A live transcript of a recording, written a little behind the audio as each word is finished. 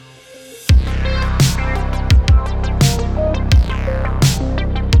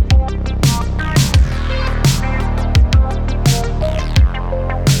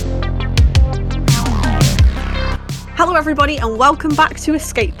everybody, and welcome back to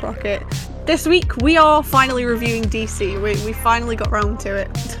Escape Rocket. This week we are finally reviewing DC. We finally got round to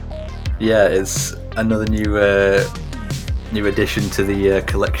it. Yeah, it's another new addition to the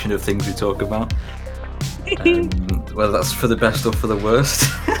collection of things we talk about. Whether that's for the best or for the worst.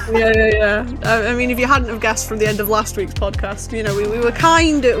 Yeah. I mean, if you hadn't have guessed from the end of last week's podcast, you know,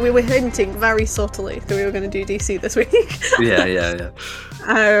 we were hinting very subtly that we were going to do DC this week. Yeah.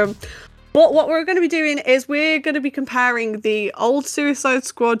 But what we're going to be doing is we're going to be comparing the old Suicide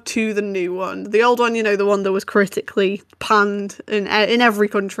Squad to the new one. The old one, you know, the one that was critically panned in every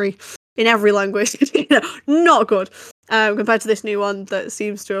country, in every language. You know, not good. Compared to this new one that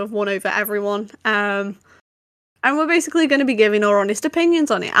seems to have won over everyone. And we're basically going to be giving our honest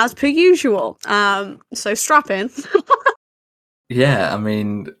opinions on it, as per usual. So strap in. Yeah, I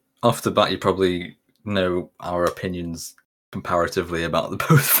mean, off the bat, you probably know our opinions comparatively about the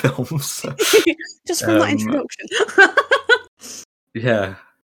both films. So, just from that introduction. Yeah,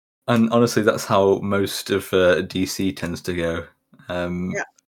 and honestly, that's how most of DC tends to go.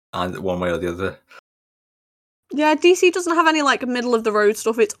 Either one way or the other. Yeah, DC doesn't have any like middle of the road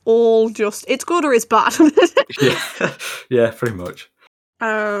stuff. It's all just it's good or it's bad. yeah, pretty much.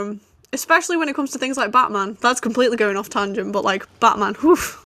 Especially when it comes to things like Batman. That's completely going off tangent, but like Batman,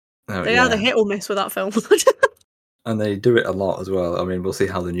 they either hit or miss with that film. And they do it a lot as well. I mean, we'll see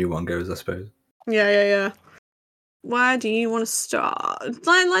how the new one goes, I suppose. Yeah. Where do you want to start?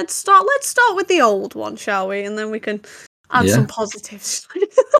 Let's start with the old one, shall we? And then we can add some positives.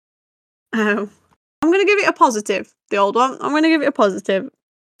 I'm going to give it a positive. The old one. I'm going to give it a positive.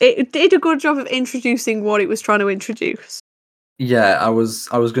 It did a good job of introducing what it was trying to introduce. Yeah, I was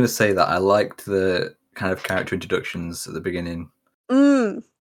going to say that I liked the kind of character introductions at the beginning.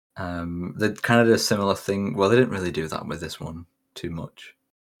 They kind of did a similar thing. Well, they didn't really do that with this one too much.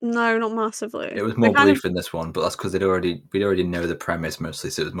 No, not massively. It was more brief in this one, but that's because we'd already know the premise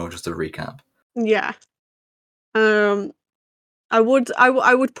mostly, so it was more just a recap. Yeah. I would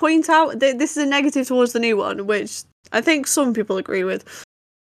point out that this is a negative towards the new one, which I think some people agree with.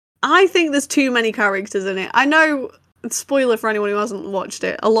 I think there's too many characters in it. I know, spoiler for anyone who hasn't watched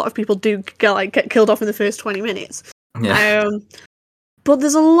it, a lot of people do get killed off in the first 20 minutes. Yeah. But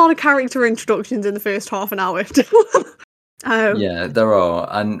there's a lot of character introductions in the first half an hour. Yeah, there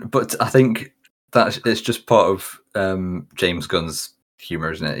are, but I think that it's just part of James Gunn's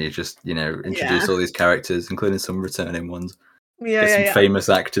humor, isn't it? You just introduce all these characters, including some returning ones. Get some famous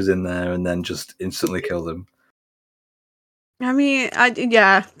actors in there, and then just instantly kill them. I mean,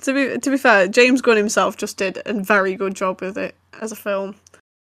 to be fair, James Gunn himself just did a very good job with it as a film.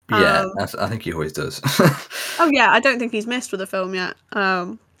 Yeah, I think he always does. Oh yeah, I don't think he's missed with a film yet.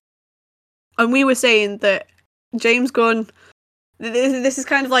 And we were saying that James Gunn, this is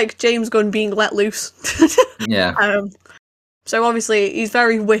kind of like James Gunn being let loose. Yeah. So obviously he's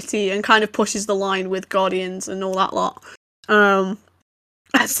very witty and kind of pushes the line with Guardians and all that lot. And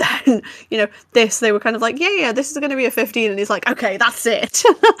then, they were kind of like, yeah, this is going to be a 15, and he's like, okay, that's it.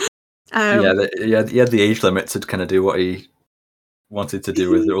 He had the age limit to kind of do what he wanted to do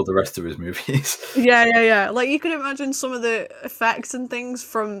with all the rest of his movies. Yeah. Like, you can imagine some of the effects and things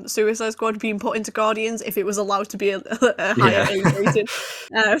from Suicide Squad being put into Guardians if it was allowed to be a higher age rated.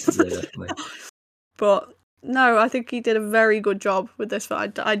 But no, I think he did a very good job with this.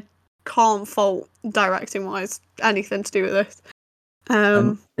 I can't fault directing wise anything to do with this.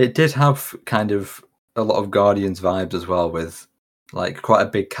 It did have kind of a lot of Guardians vibes as well, with like quite a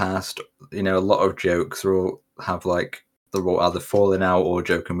big cast. A lot of jokes. They're all either falling out or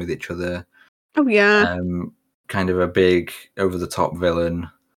joking with each other. Oh yeah. Kind of a big over the top villain.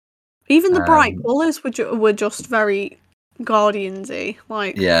 Even the bright colours were just very Guardians-y.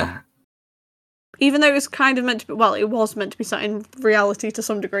 Like, yeah. Even though it was kind of meant to be, well, it was meant to be set in reality to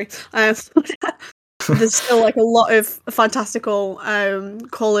some degree. There's still like a lot of fantastical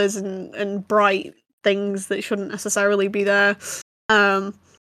colours and bright things that shouldn't necessarily be there.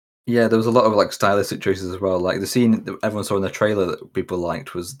 Yeah, there was a lot of like stylistic choices as well. Like the scene that everyone saw in the trailer that people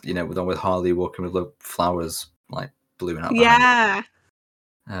liked was, the one with Harley walking with flowers like blooming out. Yeah.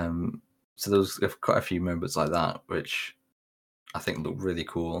 So there was quite a few moments like that, which I think looked really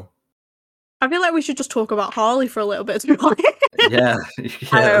cool. I feel like we should just talk about Harley for a little bit. Yeah,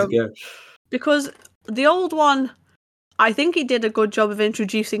 let's go. Because the old one, I think he did a good job of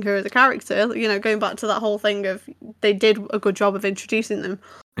introducing her as a character. Going back to that whole thing of they did a good job of introducing them.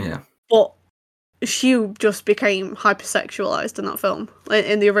 Yeah. But she just became hypersexualized in that film,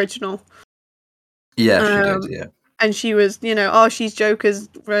 in the original. Yeah, she did, yeah. And she was, she's Joker's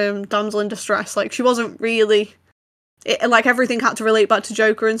damsel in distress. Like, she wasn't really... like, everything had to relate back to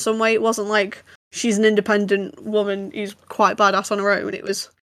Joker in some way. It wasn't like, she's an independent woman who's quite badass on her own. It was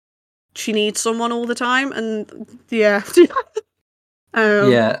she needs someone all the time, and yeah.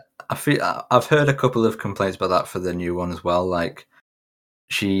 Yeah, I've heard a couple of complaints about that for the new one as well. Like,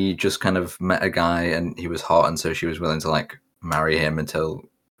 she just kind of met a guy and he was hot, and so she was willing to like marry him until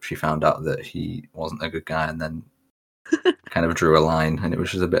she found out that he wasn't a good guy, and then kind of drew a line. And it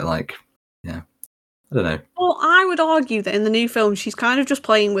was just a bit like, yeah, I don't know. Well, I would argue that in the new film, she's kind of just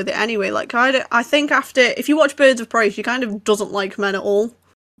playing with it anyway. Like, I think after, if you watch Birds of Prey, she kind of doesn't like men at all.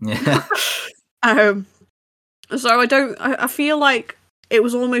 Yeah. So I feel like it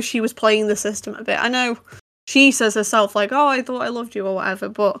was almost she was playing the system a bit. I know she says herself, like, oh, I thought I loved you or whatever,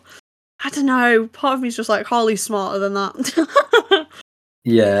 but I don't know. Part of me is just like, Harley's smarter than that.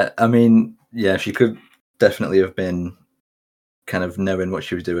 Yeah, I mean, yeah, she could definitely have been kind of knowing what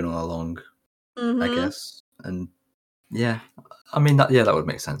she was doing all along, I guess. And yeah, I mean, that would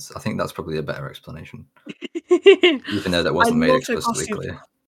make sense. I think that's probably a better explanation. Even though that wasn't made explicitly clear.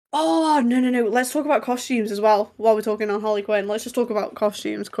 Oh, no. Let's talk about costumes as well while we're talking on Harley Quinn. Let's just talk about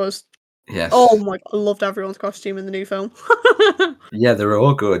costumes because, yes. Oh my God, I loved everyone's costume in the new film. Yeah, they were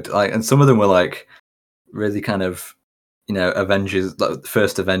all good. Like, and some of them were like really kind of, Avengers, like the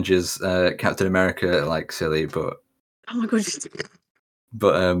first Avengers, Captain America, like silly, but oh my God.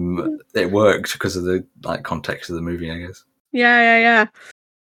 But it worked because of the like context of the movie, I guess. Yeah.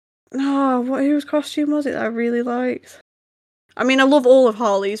 Oh, whose costume was it that I really liked? I mean, I love all of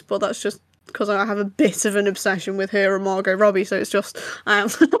Harley's, but that's just because I have a bit of an obsession with her and Margot Robbie, so it's just...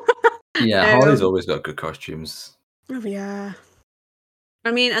 yeah, Harley's always got good costumes. Oh, yeah.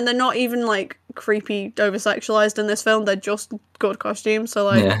 I mean, and they're not even, like, creepy, over-sexualized in this film, they're just good costumes, so,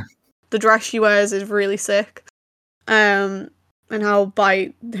 like, the dress she wears is really sick. And how,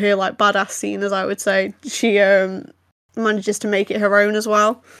 by her, like, badass scene, as I would say, she manages to make it her own as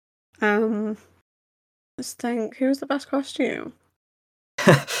well. Let's think, who was the best costume?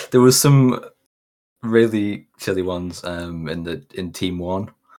 There was some really silly ones in Team 1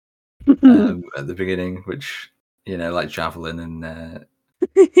 at the beginning, which, like Javelin and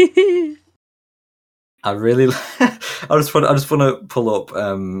I really I just want to pull up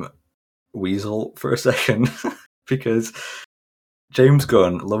Weasel for a second because James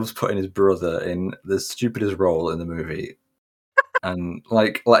Gunn loves putting his brother in the stupidest role in the movie. And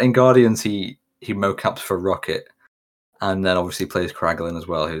like in Guardians he mocaps for Rocket, and then obviously plays Kraglin as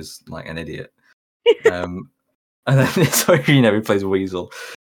well, who's like an idiot. And then so he plays Weasel.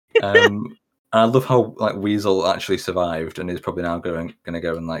 And I love how like Weasel actually survived and is probably now going to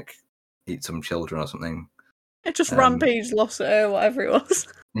go and like eat some children or something. It just rampage lost it or whatever it was.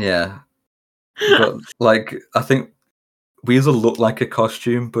 Yeah. But like I think Weasel looked like a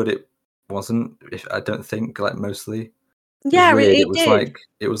costume, but it wasn't, I don't think, like mostly. Yeah, it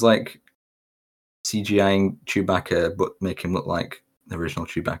was like CGIing Chewbacca, but make him look like the original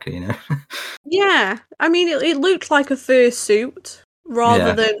Chewbacca, Yeah, I mean, it looked like a fursuit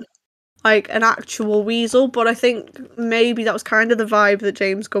rather than like an actual weasel, but I think maybe that was kind of the vibe that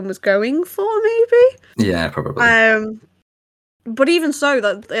James Gunn was going for, maybe. Yeah, probably. But even so,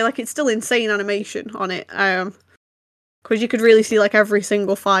 that like it's still insane animation on it. Because you could really see like every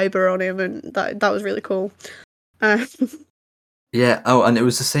single fiber on him, and that was really cool. Yeah. Oh, and it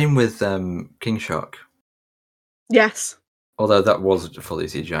was the same with King Shark. Yes. Although that was fully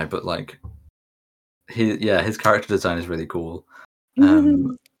CGI, but like, his character design is really cool.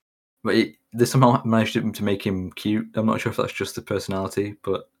 But they somehow managed to make him cute. I'm not sure if that's just the personality,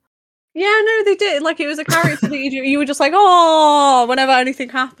 but yeah, no, they did. Like, it was a character that you were just like, oh, whenever anything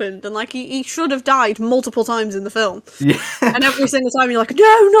happened, and like he should have died multiple times in the film. Yeah. And every single time you're like,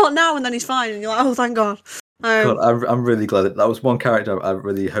 no, not now, and then he's fine, and you're like, oh, thank God. God, I'm really glad that was one character I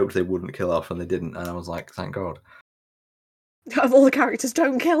really hoped they wouldn't kill off, and they didn't, and I was like, thank God. Of all the characters,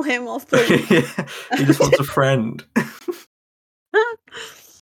 don't kill him off, please. He just wants a friend.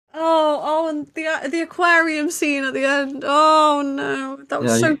 Oh, and the aquarium scene at the end. Oh no, that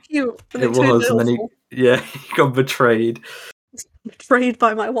was so cute. And it was, and then he got betrayed. Betrayed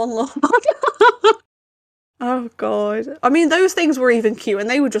by my one love. Oh God! I mean, those things were even cute, and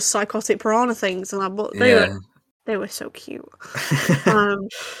they were just psychotic piranha things, and they were so cute. Well,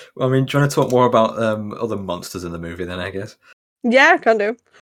 I mean, do you want to talk more about other monsters in the movie then, I guess? Yeah, can do.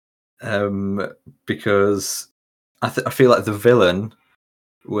 Because I feel like the villain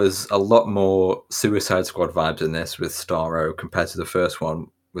was a lot more Suicide Squad vibes in this with Starro compared to the first one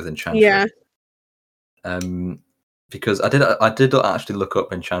with Enchantress. Yeah. Because I did actually look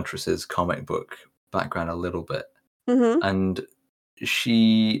up Enchantress's comic book background a little bit, and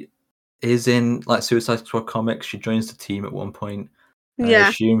she is in like Suicide Squad comics. She joins the team at one point, I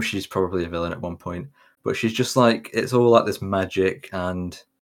assume she's probably a villain at one point, but she's just like, it's all like this magic and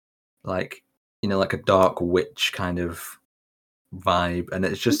like, like a dark witch kind of vibe, and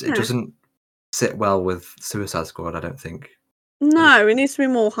it's just it doesn't sit well with Suicide Squad, I don't think. No, it needs to be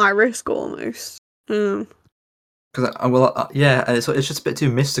more high risk almost. And it's just a bit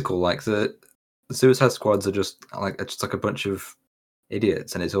too mystical. Like the Suicide Squads are just like a bunch of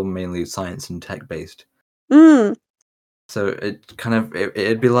idiots, and it's all mainly science and tech based. So it kind of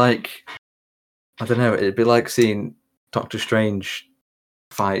it'd be like, I don't know, it'd be like seeing Doctor Strange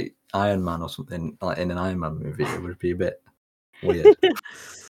fight Iron Man or something, like in an Iron Man movie. It would be a bit weird.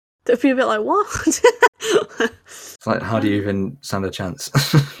 It'd be a bit like, what? It's like, how do you even stand a chance?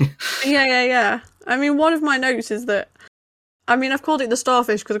 Yeah. I mean, one of my notes is that, I mean, I've called it the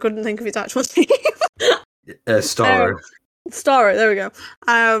Starfish because I couldn't think of its actual name. Starro. Starro, there we go.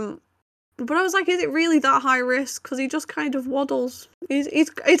 But I was like, is it really that high risk? Because he just kind of waddles.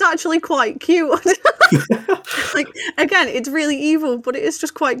 He's actually quite cute. Like, again, it's really evil, but it is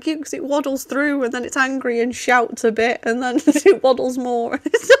just quite cute because it waddles through and then it's angry and shouts a bit and then it waddles more.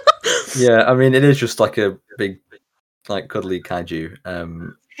 Yeah, I mean, it is just like a big, like, cuddly kaiju.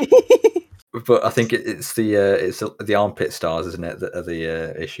 But I think it's the armpit stars, isn't it, that are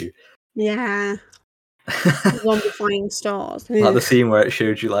the issue? Yeah. Zombifying stars. Like the scene where it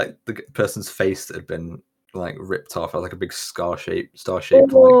showed you like the person's face that had been like ripped off, like a big star-shaped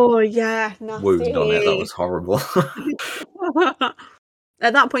yeah, wound on it. That was horrible.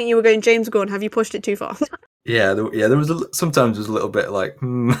 At that point, you were going, James Gunn, have you pushed it too far? Yeah, there was sometimes it was a little bit like,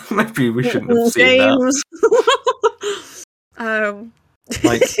 maybe we shouldn't have seen James. that.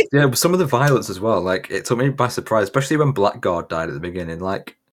 Like, yeah, some of the violence as well. Like, it took me by surprise, especially when Blackguard died at the beginning.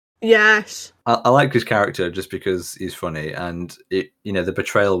 Like, yes, I like his character just because he's funny, and it, the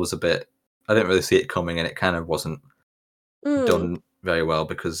betrayal was a bit. I didn't really see it coming, and it kind of wasn't done very well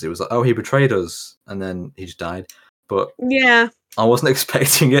because it was like, oh, he betrayed us, and then he just died. But yeah, I wasn't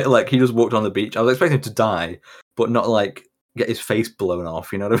expecting it. Like, he just walked on the beach. I was expecting him to die, but not like get his face blown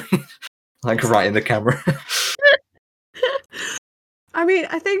off. You know what I mean? Like right in the camera. I mean,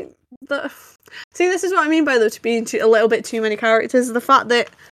 I think that. See, this is what I mean by there to being a little bit too many characters. The fact that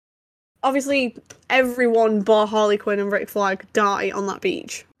obviously everyone bar Harley Quinn and Rick Flag die on that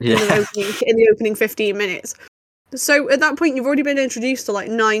beach in the opening 15 minutes. So at that point, you've already been introduced to like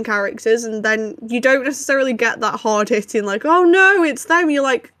 9 characters, and then you don't necessarily get that hard hitting like, oh no, it's them. You're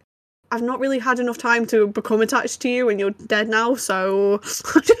like, I've not really had enough time to become attached to you, and you're dead now. So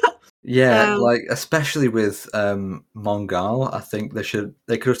yeah, like especially with Mongal, I think they could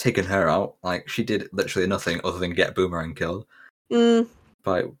have taken her out. Like, she did literally nothing other than get Boomerang killed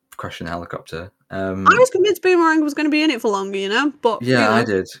by crashing a helicopter. I was convinced Boomerang was going to be in it for longer, but yeah, I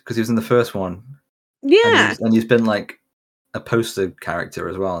did, because he was in the first one. Yeah, and he's been like a poster character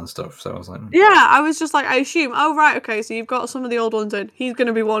as well and stuff. So I was like, yeah, I was just like, I assume, oh right, okay, so you've got some of the old ones in. He's going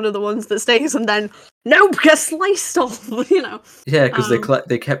to be one of the ones that stays, and then nope, gets sliced off. Yeah, because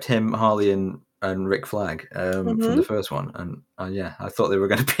they kept him, Harley, and Rick Flag from the first one, and yeah, I thought they were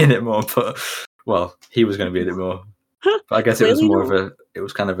going to be in it more, but well, he was going to be in it more. But I guess it was more it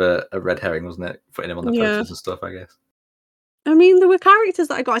was kind of a red herring, wasn't it? Putting him on the posters and stuff, I guess. I mean, there were characters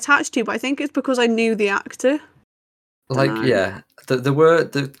that I got attached to, but I think it's because I knew the actor. Like, yeah, there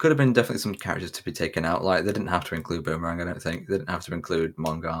could have been definitely some characters to be taken out. Like, they didn't have to include Boomerang, I don't think. They didn't have to include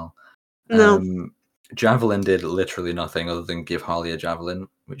Mongal. No. Javelin did literally nothing other than give Harley a javelin,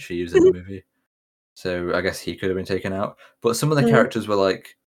 which she used in the movie. So I guess he could have been taken out. But some of the characters were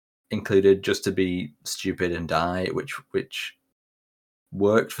like included just to be stupid and die, which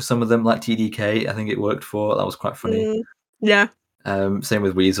worked for some of them. Like TDK, I think it worked for. That was quite funny. Yeah. Same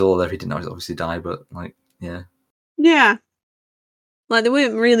with Weasel, although he didn't obviously die, but like, yeah. Yeah. Like, they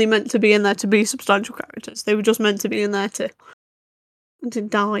weren't really meant to be in there to be substantial characters. They were just meant to be in there to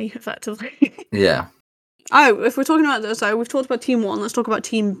die, effectively. Yeah. Oh, if we're talking about this, so we've talked about Team 1, let's talk about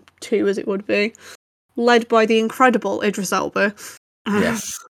Team 2, as it would be. Led by the incredible Idris Elba.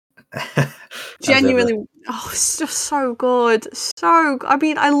 Yes. Genuinely, it's just so good. I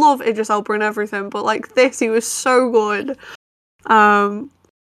mean, I love Idris Elba and everything, but like this, he was so good.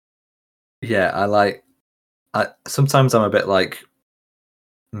 Yeah, sometimes I'm a bit like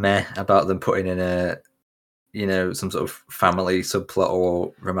meh about them putting in some sort of family subplot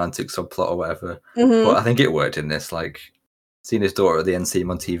or romantic subplot or whatever. But I think it worked in this. Like, seeing his daughter at the end, seeing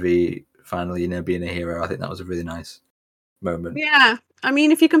him on TV, finally, being a hero, I think that was a really nice moment. Yeah, I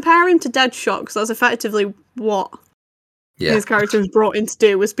mean, if you compare him to Deadshot, because that's effectively what his character was brought in to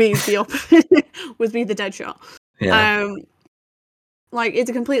do, was be the opposite, was be the Deadshot. Yeah. Like, it's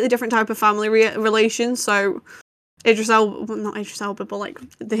a completely different type of family relation, so Idris Elba, well, not Idris Elba, but like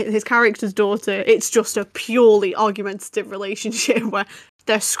his character's daughter, it's just a purely argumentative relationship where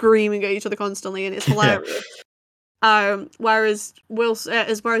they're screaming at each other constantly, and it's hilarious. Whereas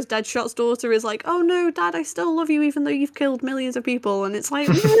Deadshot's daughter is like, "Oh no, Dad, I still love you, even though you've killed millions of people," and it's like,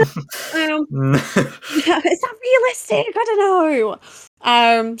 is that realistic? I don't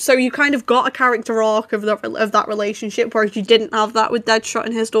know. So you kind of got a character arc of that relationship, whereas you didn't have that with Deadshot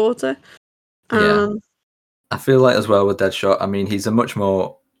and his daughter. Yeah, I feel like as well with Deadshot. I mean, he's a much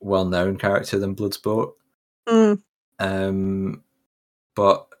more well-known character than Bloodsport.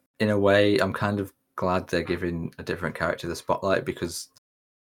 But in a way, I'm kind of glad they're giving a different character the spotlight because,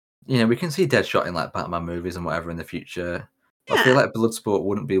 we can see Deadshot in like Batman movies and whatever in the future. Yeah. I feel like Bloodsport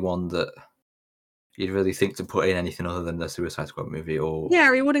wouldn't be one that you'd really think to put in anything other than the Suicide Squad movie, or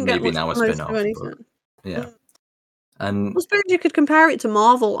he wouldn't maybe get now a spin-off. Yeah. And I suppose you could compare it to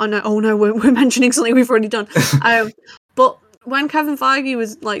Marvel. I know. Oh no, we're mentioning something we've already done. But when Kevin Feige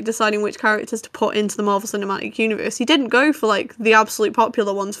was like deciding which characters to put into the Marvel Cinematic Universe, he didn't go for like the absolute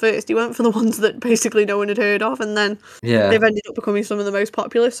popular ones first. He went for the ones that basically no one had heard of, and then they've ended up becoming some of the most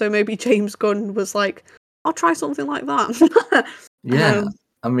popular. So maybe James Gunn was like, "I'll try something like that."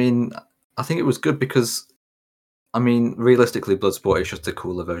 I mean, I think it was good because, I mean, realistically, Bloodsport is just a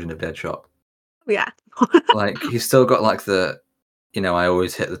cooler version of Deadshot. Yeah. Like, he's still got like the, I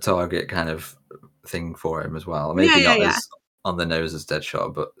always hit the target kind of thing for him as well. Maybe not as on the nose as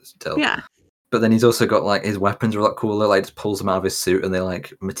Deadshot, but still. Yeah. But then he's also got like his weapons are a lot cooler. Like, just pulls them out of his suit and they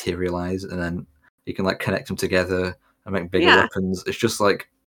like materialize, and then you can like connect them together and make bigger weapons. It's just like,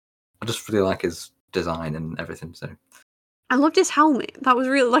 I just really like his design and everything. So I loved his helmet. That was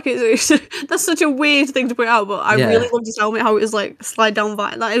really like that's such a weird thing to put out, but I really loved his helmet. How it was like slide down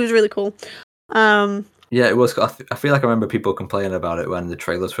by. It was really cool. Yeah, it was. I feel like I remember people complaining about it when the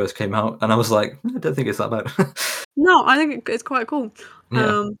trailers first came out, and I was like, I don't think it's that bad. No, I think it's quite cool.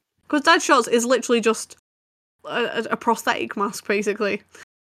 Because Deadshot is literally just a prosthetic mask, basically.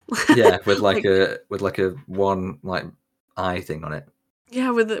 Yeah, with like a one like eye thing on it.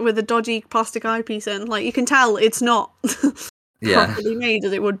 Yeah, with a dodgy plastic eyepiece in. Like, you can tell it's not properly made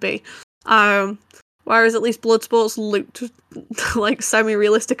as it would be. Whereas at least Bloodsport's looked like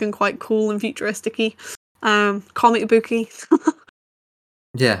semi-realistic and quite cool and futuristic-y. Comic booky.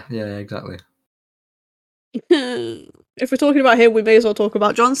 Yeah, exactly. If we're talking about him, we may as well talk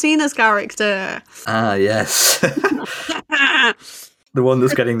about John Cena's character. Ah, yes. The one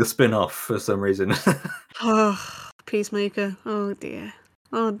that's getting the spin-off for some reason. Peacemaker. Oh dear.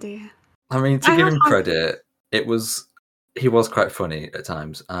 I mean, to give him credit, he was quite funny at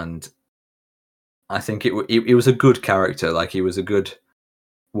times, and I think it was a good character. Like, he was a good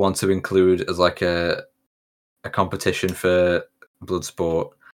one to include as like a competition for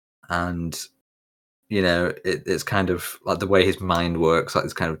Bloodsport, and it's kind of like the way his mind works. Like,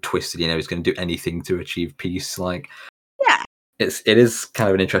 it's kind of twisted. He's going to do anything to achieve peace. Like, it is kind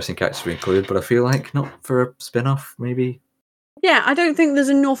of an interesting character to include, but I feel like not for a spin-off, maybe. Yeah, I don't think there's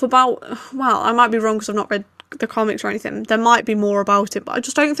enough about. Well, I might be wrong because I've not read the comics or anything. There might be more about it, but I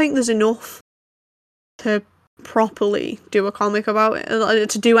just don't think there's enough to properly do a comic about it,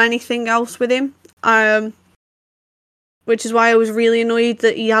 to do anything else with him. Which is why I was really annoyed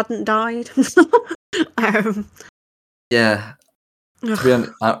that he hadn't died. Yeah. To be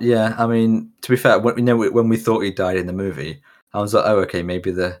honest, I mean, to be fair, when we thought he died in the movie, I was like, oh, okay,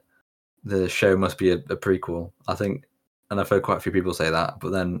 maybe the show must be a prequel. I think, and I've heard quite a few people say that,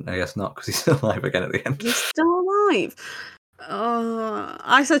 but then I guess not, because he's still alive again at the end. He's still alive.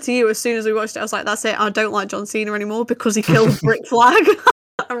 I said to you as soon as we watched it, I was like, that's it, I don't like John Cena anymore because he killed Rick Flag.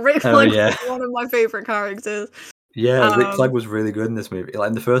 And Rick Flag is one of my favourite characters. Yeah, Rick Flag was really good in this movie. Like,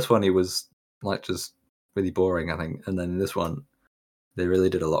 in the first one, he was like just really boring, I think, and then in this one, they really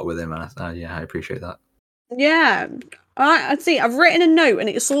did a lot with him, and I appreciate that. Yeah, I'd see. I've written a note, and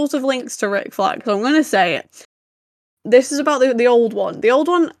it sort of links to Rick Flag, so I'm going to say it. This is about the old one. The old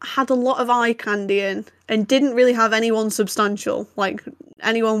one had a lot of eye candy in, and didn't really have anyone substantial, like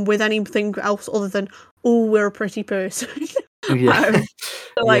anyone with anything else other than, oh, we're a pretty person. Yeah.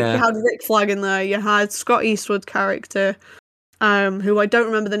 So, like, you had Rick Flag in there, you had Scott Eastwood's character, who I don't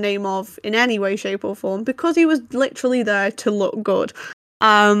remember the name of in any way, shape, or form, because he was literally there to look good.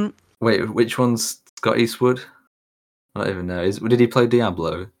 Wait, which one's Scott Eastwood? I don't even know. Did he play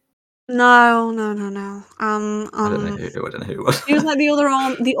Diablo? No. I don't know who it was. He was like the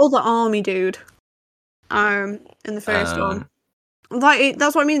other army dude. In the first one. Like,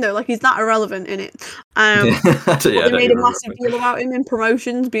 that's what I mean though. Like, he's that irrelevant in it. They made a massive deal about him in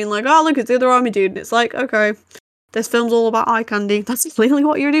promotions, being like, "Oh, look, it's the other army dude." And it's like, okay, this film's all about eye candy. That's clearly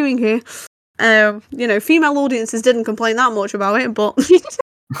what you're doing here. Female audiences didn't complain that much about it, but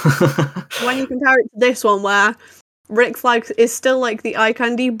when you compare it to this one, where Rick Flag is still like the eye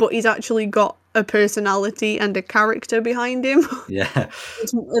candy, but he's actually got a personality and a character behind him. Yeah,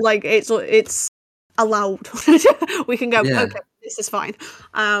 it's allowed. We can go. Okay, this is fine.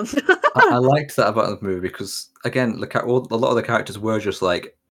 I liked that about the movie because again, a lot of the characters were just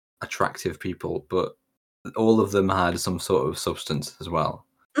like attractive people, but all of them had some sort of substance as well,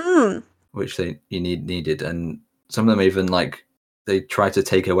 which you needed, and some of them even like they tried to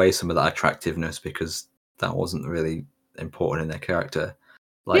take away some of that attractiveness because that wasn't really important in their character.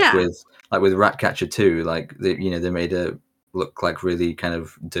 With Ratcatcher 2, like they made her look like really kind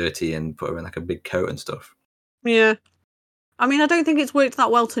of dirty and put her in like a big coat and stuff. Yeah. I mean, I don't think it's worked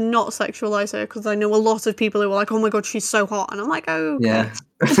that well to not sexualize her because I know a lot of people who were like, "Oh my god, she's so hot," and I'm like, "Oh, okay."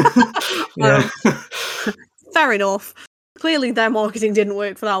 Yeah. Fair enough. Clearly, their marketing didn't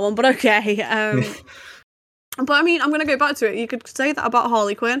work for that one, but okay. But I mean, I'm going to go back to it. You could say that about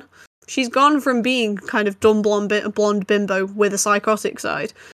Harley Quinn. She's gone from being kind of dumb blonde bimbo with a psychotic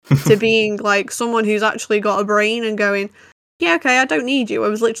side to being like someone who's actually got a brain and going, yeah, okay, I don't need you. I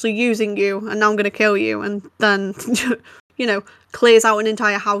was literally using you, and now I'm going to kill you, and then clears out an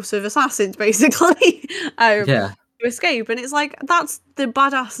entire house of assassins basically to escape. And it's like that's the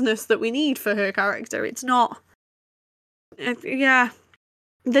badassness that we need for her character. It's not. They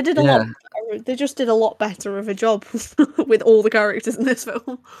did a lot. They just did a lot better of a job with all the characters in this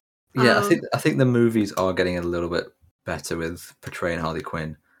film. Yeah, I think the movies are getting a little bit better with portraying Harley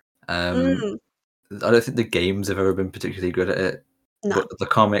Quinn. I don't think the games have ever been particularly good at it, but the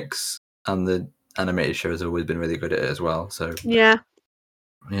comics and the animated shows have always been really good at it as well. So yeah.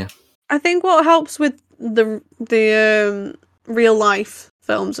 I think what helps with the real life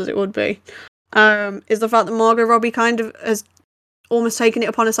films, as it would be, is the fact that Margot Robbie kind of has almost taken it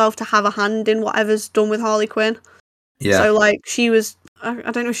upon herself to have a hand in whatever's done with Harley Quinn. Yeah. So like she was,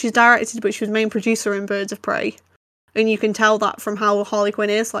 I don't know if she's directed, but she was main producer in Birds of Prey, and you can tell that from how Harley Quinn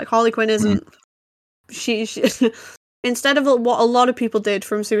is. Like Harley Quinn isn't. She instead of what a lot of people did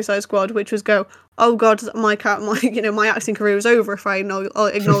from Suicide Squad, which was go, oh god, my acting career was over if I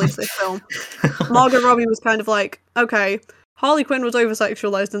acknowledge this film. Margot Robbie was kind of like, okay, Harley Quinn was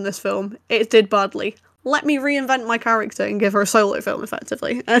over-sexualized in this film. It did badly. Let me reinvent my character and give her a solo film,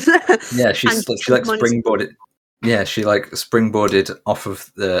 effectively. Yeah, she like springboarded. Yeah, she like springboarded off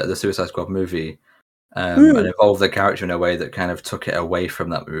of the Suicide Squad movie, and evolved the character in a way that kind of took it away from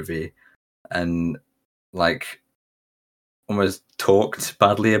that movie, and like almost talked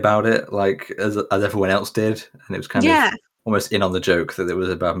badly about it, like as everyone else did, and it was kind of almost in on the joke that it was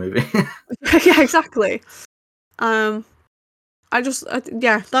a bad movie. Yeah, exactly. That's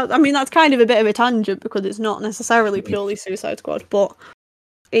kind of a bit of a tangent because it's not necessarily purely Suicide Squad, but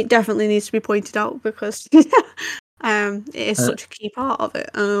it definitely needs to be pointed out because it is such a key part of it.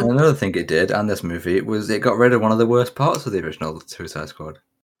 Another thing it did, and this movie, was it got rid of one of the worst parts of the original Suicide Squad,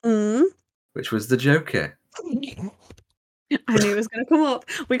 which was the Joker. I knew it was going to come up.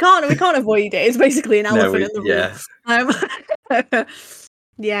 We can't avoid it. It's basically an elephant in the room.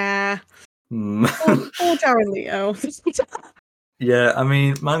 Yeah. Poor Jared Leto. Yeah, I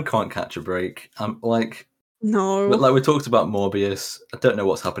mean, man can't catch a break. No. But like we talked about Morbius, I don't know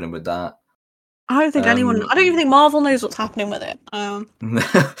what's happening with that. I don't think anyone. I don't even think Marvel knows what's happening with it.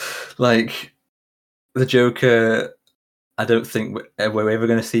 Like the Joker, I don't think we're ever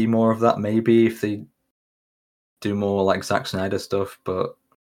going to see more of that. Maybe if they do more like Zack Snyder stuff, but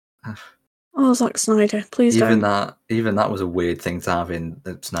Zack Snyder, please don't. Even that was a weird thing to have in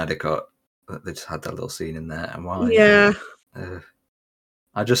the Snyder Cut. They just had that little scene in there, and why? Yeah.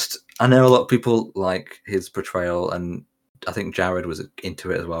 I know a lot of people like his portrayal, and I think Jared was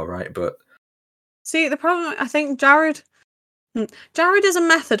into it as well, right? But see, the problem, I think Jared is a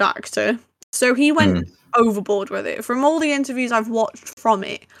method actor, so he went overboard with it. From all the interviews I've watched from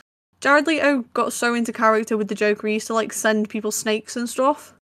it, Jared Leto got so into character with the Joker, he used to like send people snakes and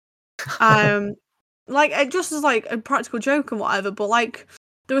stuff. Like it just as like a practical joke and whatever, but like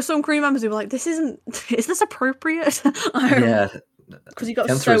there were some crew members who were like, is this appropriate? Yeah. Because he got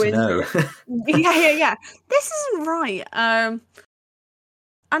so into it. Yeah. This isn't right. And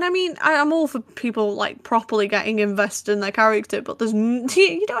I mean, I'm all for people like properly getting invested in their character, but you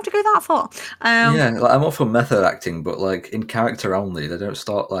don't have to go that far. I'm all for method acting, but like in character only. They don't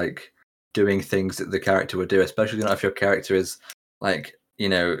start like doing things that the character would do, especially not if your character is like,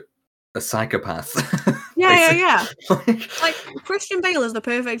 a psychopath. Yeah. Like Christian Bale is the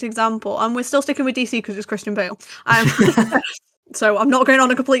perfect example, and we're still sticking with DC because it's Christian Bale. So I'm not going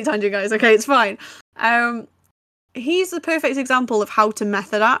on a complete tangent, guys. Okay, it's fine. he's the perfect example of how to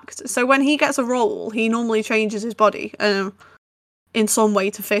method act. So when he gets a role, he normally changes his body in some way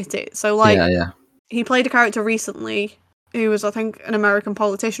to fit it. So like, he played a character recently who was, I think, an American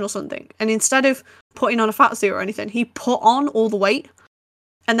politician or something, and instead of putting on a fat suit or anything, he put on all the weight,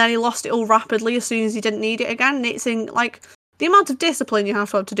 and then he lost it all rapidly as soon as he didn't need it again. And it's in like, the amount of discipline you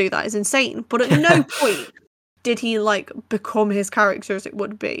have to do that is insane. But at no point did he like become his character as it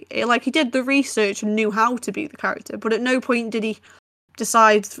would be. Like, he did the research and knew how to be the character, but at no point did he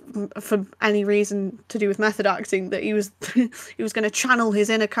decide for any reason to do with method acting that he was he was going to channel his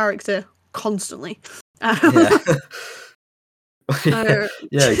inner character constantly. Yeah,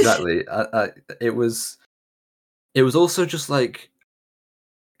 exactly. It was also just like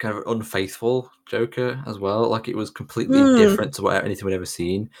kind of unfaithful Joker as well. Like, it was completely different to what anything we'd ever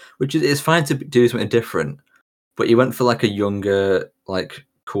seen, which is, it's fine to do something different, but he went for like a younger, like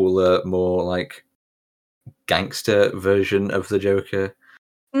cooler, more like gangster version of the Joker.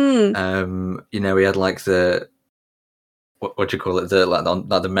 You know, he had like the what do you call it? The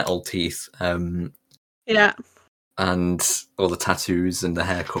like the metal teeth. Yeah. And all the tattoos and the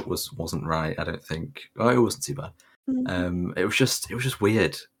haircut wasn't right. I don't think. Oh, it wasn't too bad. It was just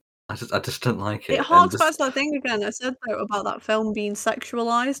weird. I just don't like it. It harks back to that thing again I said though about that film being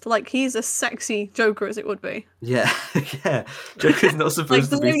sexualized. Like, he's a sexy Joker as it would be. Yeah, yeah. Joker's not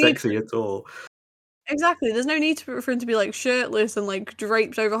supposed like, to be sexy at all. Exactly. There's no need for him to be like shirtless and like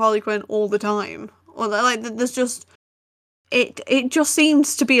draped over Harley Quinn all the time. Or like, there's just it just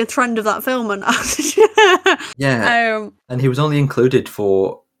seems to be a trend of that film, and and he was only included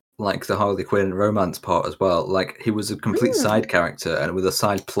for like the Harley Quinn romance part as well. Like, he was a complete side character and with a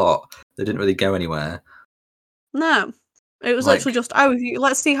side plot that didn't really go anywhere. No, it was literally just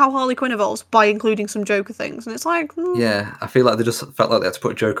let's see how Harley Quinn evolves by including some Joker things, and it's like yeah, I feel like they just felt like they had to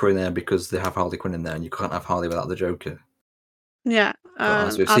put Joker in there because they have Harley Quinn in there, and you can't have Harley without the Joker. Yeah,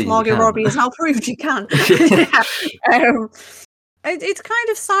 as Margot Robbie has now proved you can. It's kind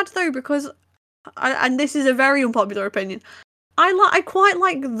of sad though, because and this is a very unpopular opinion, I quite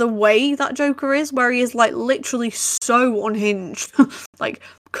like the way that Joker is, where he is like literally so unhinged, like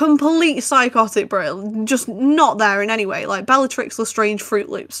complete psychotic, bro, just not there in any way, like Bellatrix Lestrange Fruit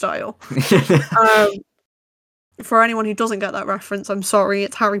Loop style. For anyone who doesn't get that reference, I'm sorry,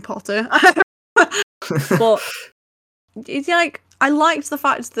 it's Harry Potter. But it's like, I liked the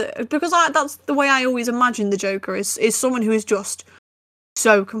fact that, because that's the way I always imagined the Joker is someone who is just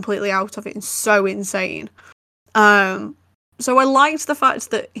so completely out of it and so insane. So I liked the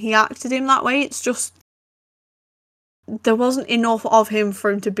fact that he acted him that way. It's just there wasn't enough of him for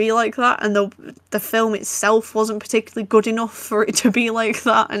him to be like that, and the film itself wasn't particularly good enough for it to be like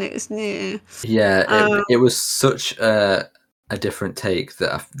that, and it's it was such a different take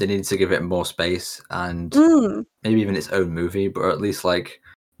that they needed to give it more space and maybe even its own movie, but at least like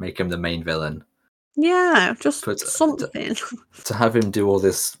make him the main villain. Yeah, just something. To have him do all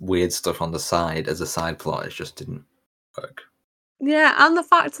this weird stuff on the side as a side plot, it just didn't work. Yeah, and the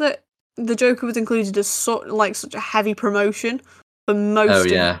fact that the Joker was included as such a heavy promotion for most of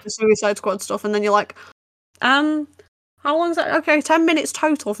the Suicide Squad stuff, and then you're like, how long is that? Okay, 10 minutes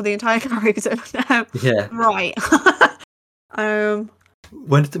total for the entire character. Yeah. Right.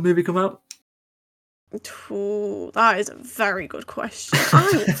 When did the movie come out? That is a very good question. I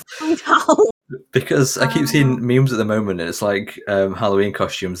will find out. Because I keep seeing memes at the moment, and it's like Halloween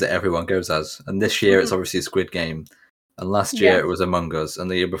costumes that everyone goes as. And this year it's obviously Squid Game. And last year it was Among Us.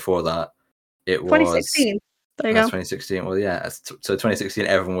 And the year before that, it was 2016. There you go. 2016. Well, yeah. So 2016,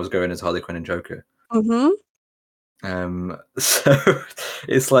 everyone was going as Harley Quinn and Joker. So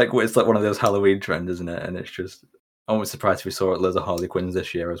it's like one of those Halloween trends, isn't it? And it's just, I'm almost surprised if we saw loads of Harley Quinns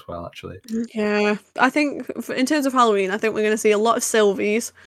this year as well, actually. Yeah. I think in terms of Halloween, I think we're going to see a lot of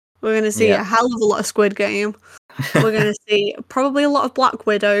Sylvies. We're going to see a hell of a lot of Squid Game. We're going to see probably a lot of Black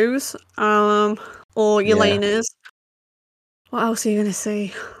Widows, or Yelena's. What else are you going to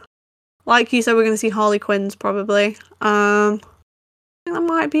see? Like you said, we're going to see Harley Quinns probably. I think that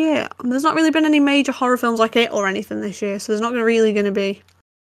might be it. There's not really been any major horror films like it or anything this year, so there's not really going to be.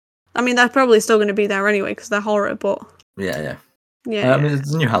 I mean, they're probably still going to be there anyway because they're horror, but yeah. I mean,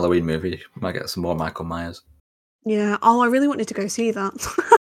 there's a new Halloween movie. Might get some more Michael Myers. Yeah. Oh, I really wanted to go see that.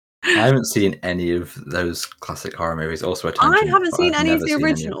 I haven't seen any of those classic horror movies. Also, I haven't seen any of the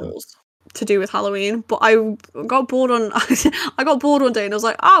originals to do with Halloween, but I got bored on. I got bored one day and I was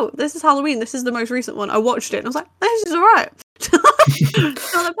like, "Oh, this is Halloween. This is the most recent one." I watched it and I was like, "This is alright.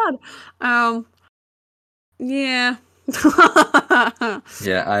 It's not that bad." Yeah.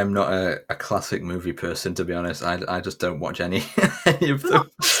 Yeah, I am not a classic movie person, to be honest. I just don't watch any of them.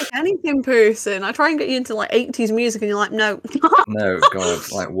 Not classic anything person. I try and get you into like 80s music, and you're like, no. No,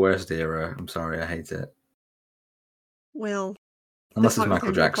 God, like worst era. I'm sorry, I hate it. Well, unless it's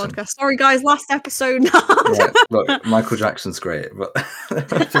Michael Jackson. Podcast. Sorry, guys, last episode. Yeah, look, Michael Jackson's great, but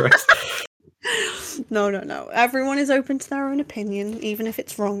No. Everyone is open to their own opinion, even if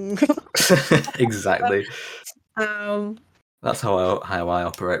it's wrong. Exactly. That's how I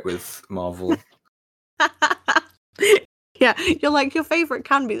operate with Marvel. Yeah, you're like, your favorite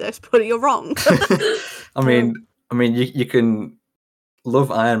can be this, but you're wrong. I mean, you can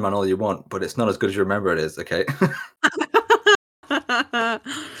love Iron Man all you want, but it's not as good as you remember it is. Okay.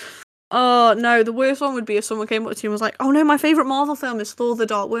 Oh no, the worst one would be if someone came up to you and was like, "Oh no, my favorite Marvel film is Thor: The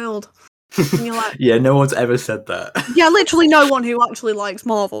Dark World." And you're like, yeah, no one's ever said that. Yeah, literally no one who actually likes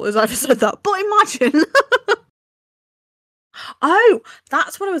Marvel has ever said that. But imagine. Oh,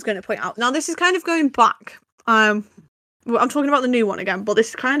 that's what I was going to point out. Now, this is kind of going back. I'm talking about the new one again, but this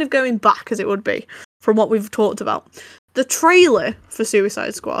is kind of going back as it would be from what we've talked about. The trailer for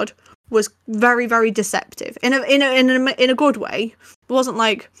Suicide Squad was very, very deceptive in a good way. It wasn't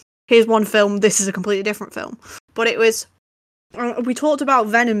like, here's one film, this is a completely different film. But it was. We talked about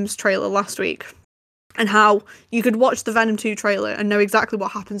Venom's trailer last week, and how you could watch the Venom 2 trailer and know exactly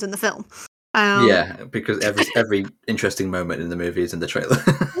what happens in the film. Yeah, because every interesting moment in the movie is in the trailer.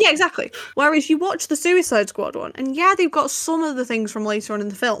 Yeah, exactly. Whereas you watch the Suicide Squad one, and yeah, they've got some of the things from later on in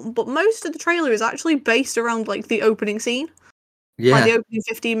the film, but most of the trailer is actually based around like the opening scene. Yeah. Like the opening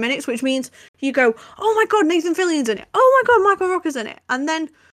 15 minutes, which means you go, oh my god, Nathan Fillion's in it. Oh my god, Michael Rooker's in it. And then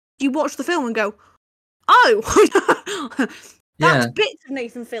you watch the film and go, oh, that's bits of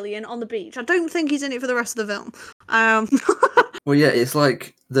Nathan Fillion on the beach. I don't think he's in it for the rest of the film. Well, yeah, it's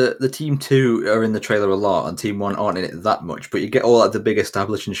like the Team 2 are in the trailer a lot, and Team 1 aren't in it that much, but you get all like the big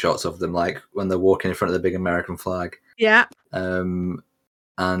establishing shots of them, like when they're walking in front of the big American flag. Yeah.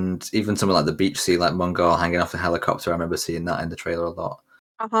 And even something like the beach scene, like Mungal hanging off the helicopter. I remember seeing that in the trailer a lot.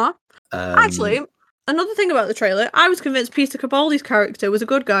 Actually, another thing about the trailer, I was convinced Peter Capaldi's character was a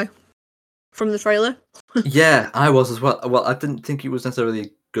good guy from the trailer. Yeah, I was as well. Well, I didn't think he was necessarily a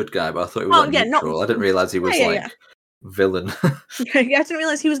good guy, but I thought he was neutral. I didn't realise he was villain. Yeah, I didn't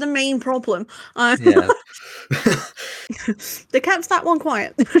realise he was the main problem. Yeah. They kept that one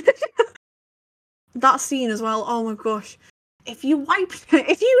quiet. That scene as well, oh my gosh. If you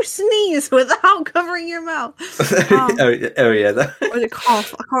sneeze without covering your mouth. Oh yeah. Or the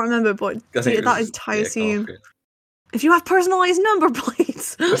cough, I can't remember, but that entire scene. Cough, if you have personalised number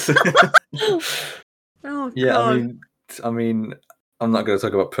plates. Oh yeah, God. I mean, I'm not going to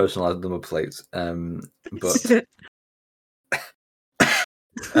talk about personalised number plates, but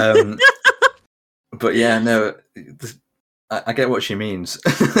but yeah, no, I get what she means.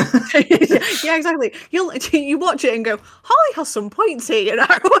 Yeah, exactly. You watch it and go, Holly has some points here, you know.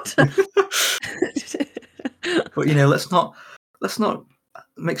 But let's not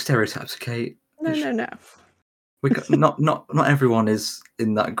make stereotypes, okay? No. We got, not everyone is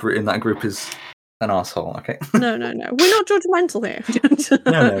in that group is an asshole, okay? No. We're not judgmental here.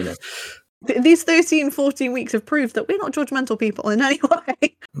 No. These 13, 14 weeks have proved that we're not judgmental people in any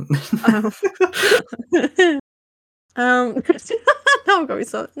way. Now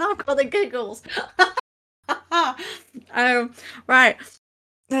I've got the giggles. Right.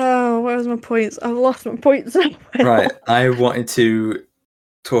 Oh, where was my points? I've lost my points. Right. I wanted to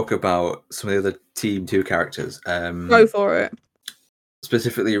talk about some of the other Team 2 characters. Go for it.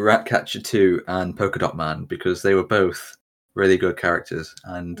 Specifically Ratcatcher 2 and Polka Dot Man, because they were both really good characters,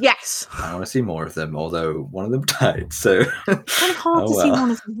 and yes, I want to see more of them, although one of them died, so it's kind of hard to see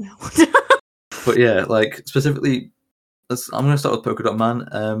one of them now. But yeah, like specifically, I'm going to start with Polka Dot Man.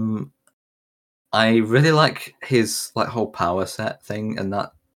 I really like his like whole power set thing, and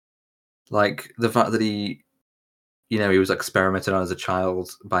that like the fact that he was experimented on as a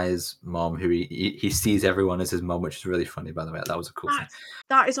child by his mom, who he sees everyone as his mom, which is really funny, by the way. That was a cool thing.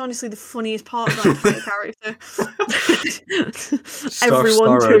 That is honestly the funniest part of that character.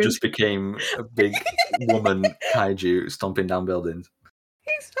 Starro just became a big woman kaiju stomping down buildings.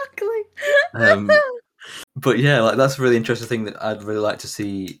 Exactly. But yeah, like that's a really interesting thing that I'd really like to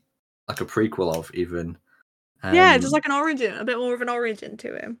see, like a prequel of even. Yeah, just like an origin, a bit more of an origin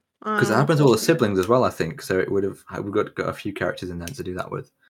to him. Because it happens to all the siblings as well, I think. So we've got a few characters in there to do that with.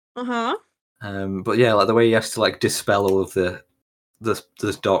 But yeah, like the way he has to like dispel all of the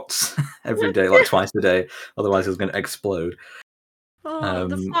dots every day, like twice a day, otherwise he's going to explode.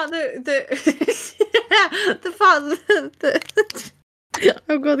 The fact that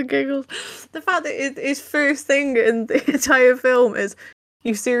I've got the giggles. The fact that his first thing in the entire film is,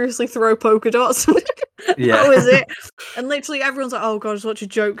 you seriously throw polka dots? Yeah. That was it. And literally everyone's like, oh god, such a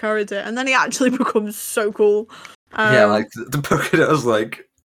joke character. And then he actually becomes so cool. Yeah, like the polka dots like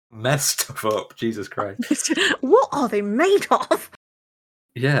messed stuff up. Jesus Christ. What are they made of?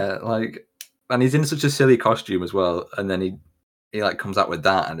 Yeah, like, and he's in such a silly costume as well, and then he like comes out with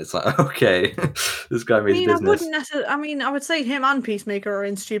that, and it's like, okay, this guy means business. I wouldn't necessarily. I mean, I would say him and Peacemaker are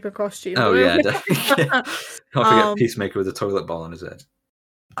in stupid costumes. Oh yeah, definitely. Yeah. Can't forget Peacemaker with a toilet ball on his head.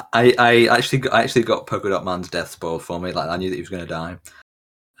 I actually got Polka Dot Man's death spoiled for me. Like, I knew that he was going to die,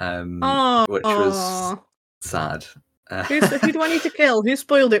 which was sad. Who do I need to kill? Who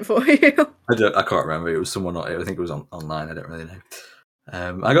spoiled it for you? I can't remember. It was someone. I think it was online. I don't really know.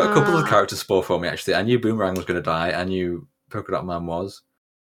 I got a couple of characters spoiled for me, actually. I knew Boomerang was going to die. I knew Polka Dot Man was.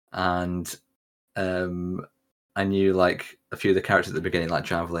 And I knew, like, a few of the characters at the beginning, like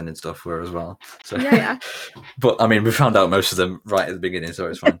Javelin and stuff, were as well. So, yeah. But, I mean, we found out most of them right at the beginning, so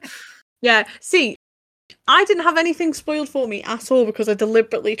it's fine. Yeah. See, I didn't have anything spoiled for me at all because I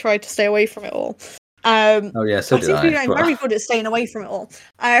deliberately tried to stay away from it all. Oh, yeah, so did I. I'm very good at staying away from it all.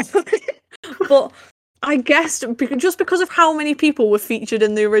 But I guessed just because of how many people were featured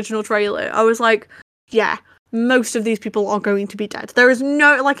in the original trailer, I was like, yeah, most of these people are going to be dead. There is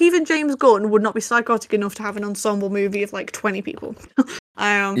no, like, even James Gunn would not be psychotic enough to have an ensemble movie of like 20 people.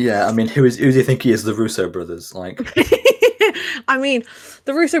 Yeah, I mean, who do you think he is? The Russo brothers, like. I mean,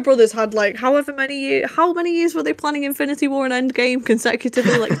 the Russo brothers had like how many years were they planning Infinity War and Endgame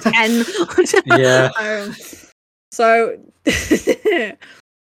consecutively? Like 10. Yeah. So,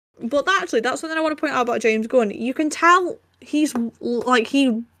 but actually, that's something I want to point out about James Gunn. You can tell he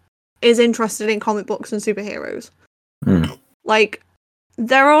is interested in comic books and superheroes. Like,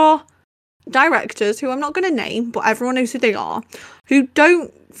 there are directors who I'm not going to name, but everyone knows who they are, who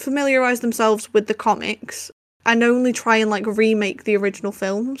don't familiarize themselves with the comics and only try and like remake the original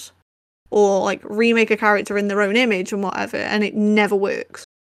films or like remake a character in their own image and whatever, and it never works.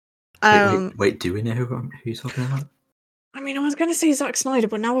 Wait, do we know who you're talking about? I mean, I was going to say Zack Snyder,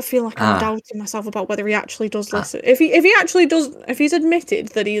 but now I feel like I'm doubting myself about whether he actually does listen. If he actually does, if he's admitted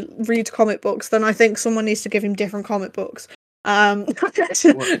that he reads comic books, then I think someone needs to give him different comic books.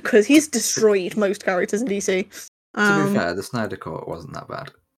 Because he's destroyed most characters in DC. To be fair, the Snyder Cut wasn't that bad.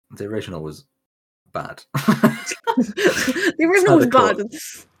 The original was bad. The original was bad.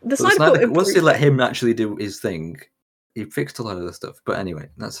 The Snyder Cut, once they let him actually do his thing, he fixed a lot of the stuff. But anyway,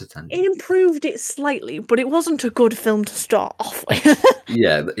 that's a tangent. It improved it slightly, but it wasn't a good film to start off with.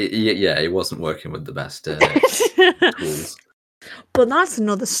 it wasn't working with the best tools. But that's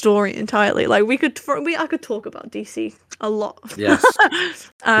another story entirely. Like I could talk about DC a lot. Yes,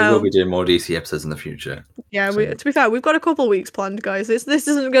 we will be doing more DC episodes in the future. Yeah, so. To be fair, we've got a couple of weeks planned, guys. This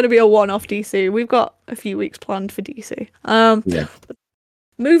isn't going to be a one-off DC. We've got a few weeks planned for DC. Yeah.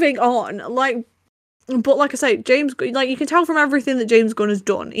 Moving on, like I say, James, like you can tell from everything that James Gunn has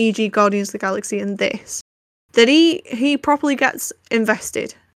done, e.g., Guardians of the Galaxy and this, that he properly gets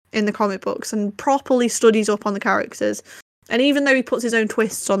invested in the comic books and properly studies up on the characters. And even though he puts his own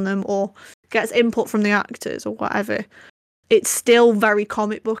twists on them or gets input from the actors or whatever, it's still very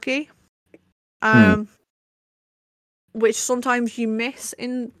comic booky. Which sometimes you miss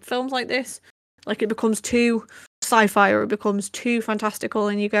in films like this. Like it becomes too sci-fi or it becomes too fantastical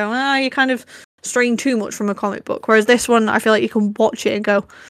and you go, you're kind of straying too much from a comic book. Whereas this one, I feel like you can watch it and go,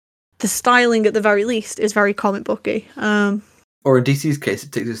 the styling at the very least is very comic booky. Or in DC's case,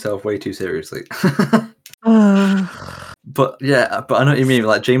 it takes itself way too seriously. But I know what you mean.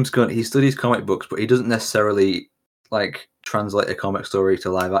 Like James Gunn, he studies comic books, but he doesn't necessarily like translate a comic story to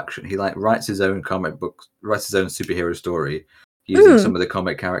live action. He like writes his own comic books, writes his own superhero story using some of the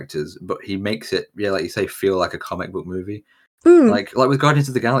comic characters, but he makes it, like you say, feel like a comic book movie. Like with Guardians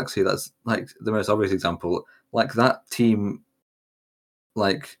of the Galaxy, that's like the most obvious example. Like that team,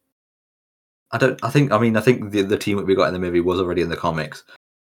 like I think the team that we got in the movie was already in the comics,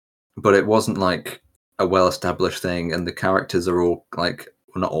 but it wasn't like a well-established thing, and the characters are all like,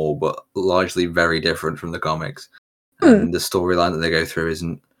 well, not all, but largely very different from the comics. And the storyline that they go through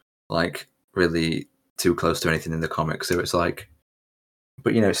isn't like really too close to anything in the comics. So it's like,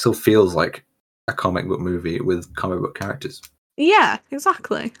 but it still feels like a comic book movie with comic book characters. Yeah,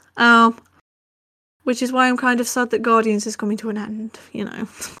 exactly. Which is why I'm kind of sad that Guardians is coming to an end.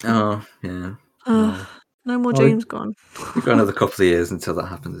 Oh yeah. No more James Gunn. We've got another couple of years until that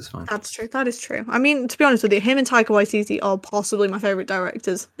happens. It's fine. That's true. That is true. I mean, to be honest with you, him and Taika Waititi are possibly my favourite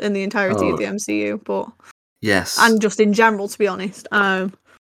directors in the entirety of the MCU. But yes, and just in general, to be honest. And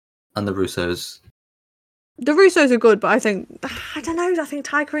the Russos. The Russos are good, but I don't know. I think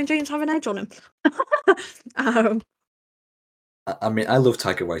Taika and James have an edge on him. I mean, I love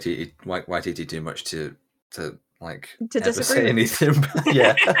Taika Waititi too much to like to ever disagree say with. anything.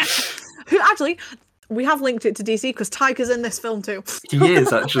 Yeah. Who actually? We have linked it to DC because Taika's in this film too. He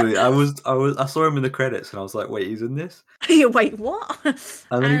is actually. I saw him in the credits and I was like, wait, he's in this? Wait, what?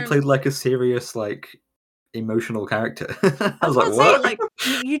 And then he played like a serious, like, emotional character. I was like, gonna what? say, like,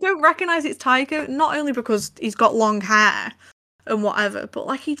 you don't recognize it's Taika, not only because he's got long hair and whatever, but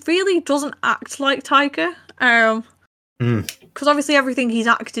like he really doesn't act like Taika. Because obviously everything he's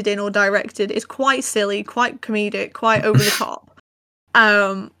acted in or directed is quite silly, quite comedic, quite over the top.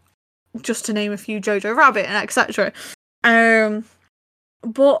 Just to name a few, Jojo Rabbit and etc.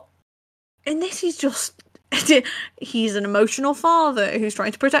 But in this, he's an emotional father who's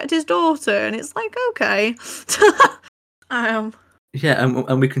trying to protect his daughter, and it's like, okay. Yeah,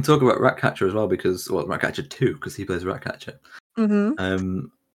 and we can talk about Ratcatcher as well Ratcatcher 2 because he plays Ratcatcher.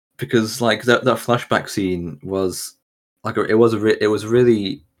 Because like that flashback scene was like it was a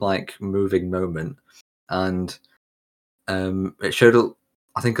really like moving moment, and it showed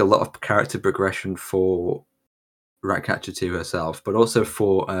I think a lot of character progression for Ratcatcher 2 herself, but also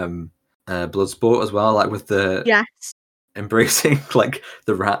for Bloodsport as well, like with the embracing like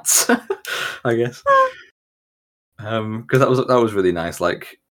the rats, I guess. Because that was really nice.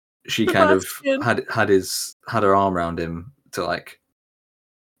 Like she kind of had her arm around him to like,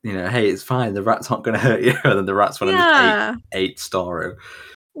 you know, hey, it's fine. The rats aren't going to hurt you. And then the rats went and ate Starro.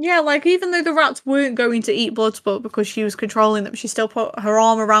 Yeah, like even though the rats weren't going to eat Bloodsport because she was controlling them, she still put her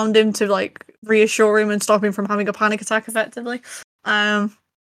arm around him to like reassure him and stop him from having a panic attack effectively.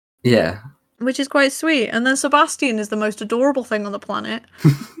 Yeah. Which is quite sweet. And then Sebastian is the most adorable thing on the planet.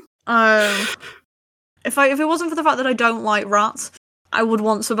 If it wasn't for the fact that I don't like rats, I would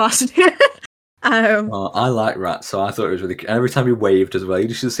want Sebastian. Well, I like rats, so I thought it was really cute. And every time he waved as well, you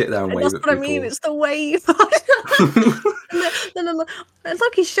just sit there and wave at people. That's what I mean, it's the wave. And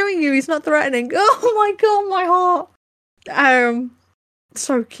look, he's showing you he's not threatening. Oh my god, my heart.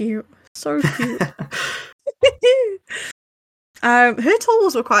 So cute. So cute. Her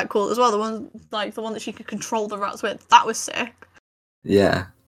tools were quite cool as well. The one that she could control the rats with. That was sick. Yeah.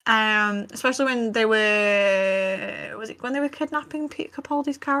 Especially when they were kidnapping Peter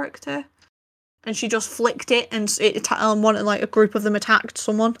Capaldi's character, and she just flicked it, and a group of them attacked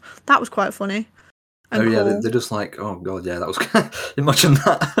someone. That was quite funny. Oh yeah, cool. They're just like, oh god, yeah, that was imagine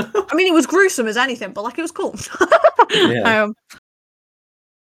that. I mean, it was gruesome as anything, but like it was cool. Yeah.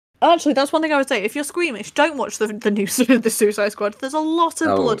 Actually, that's one thing I would say. If you're squeamish, don't watch the new the Suicide Squad. There's a lot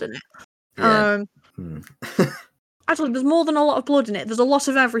of blood in it. Yeah. Actually, there's more than a lot of blood in it. There's a lot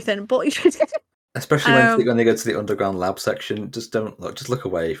of everything, but especially when they go to the underground lab section, just don't look. Just look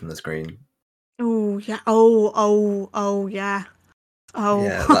away from the screen. Oh yeah. Oh yeah. Oh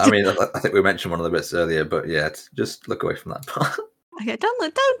yeah. I mean, I think we mentioned one of the bits earlier, but yeah, just look away from that part. Okay, don't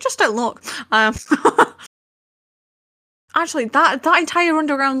look. Actually, that entire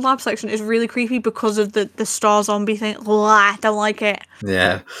underground lab section is really creepy because of the star zombie thing. I don't like it.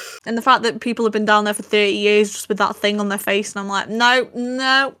 Yeah. And the fact that people have been down there for 30 years just with that thing on their face, and I'm like, no.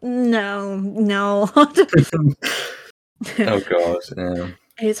 Oh god. Yeah.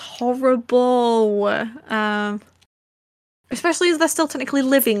 It's horrible. Especially as they're still technically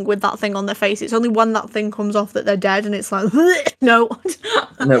living with that thing on their face. It's only when that thing comes off that they're dead, and it's like, no.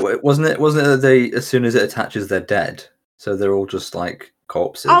 No, wasn't it that they, as soon as it attaches, they're dead? So they're all just like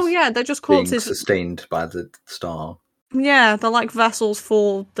corpses. Oh yeah, they're just corpses being sustained by the star. Yeah, they're like vessels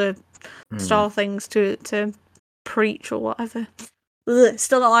for the star things to preach or whatever. Ugh,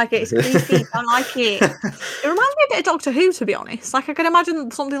 still don't like it. It's creepy. I don't like it. It reminds me a bit of Doctor Who, to be honest. Like I can imagine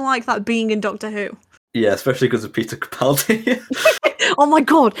something like that being in Doctor Who. Yeah, especially because of Peter Capaldi. Oh my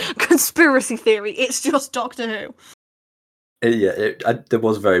god, conspiracy theory. It's just Doctor Who. There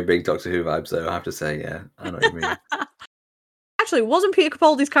was very big Doctor Who vibes, though, I have to say. Yeah, I know what you mean. Actually, wasn't Peter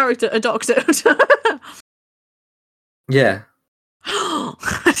Capaldi's character a doctor? Yeah.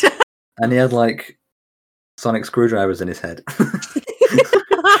 And he had, like, sonic screwdrivers in his head.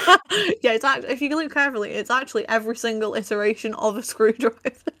 Yeah, it's actually, if you look carefully, it's actually every single iteration of a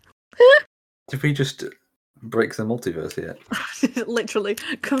screwdriver. Did we just break the multiverse yet? Literally.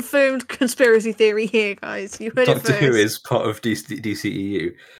 Confirmed conspiracy theory here, guys. You heard Doctor it first. Who is part of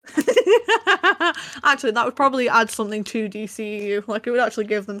DCEU. Actually, that would probably add something to DCEU. Like, it would actually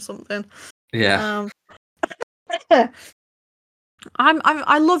give them something. Yeah.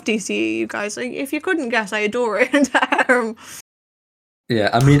 I love DCEU, guys. If you couldn't guess, I adore it. Yeah,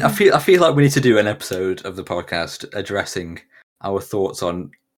 I mean, I feel like we need to do an episode of the podcast addressing our thoughts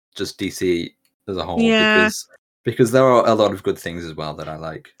on just DC as a whole, because there are a lot of good things as well that I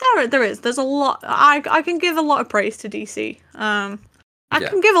like. There is. There's a lot. I can give a lot of praise to DC. I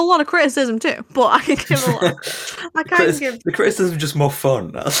can give a lot of criticism too, but I can give a lot. The criticism is just more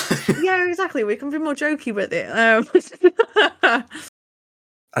fun. Yeah, exactly. We can be more jokey with it.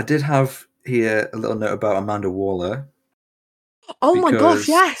 I did have here a little note about Amanda Waller. Oh my gosh,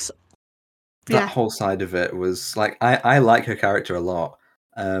 yes. That whole side of it was like I like her character a lot,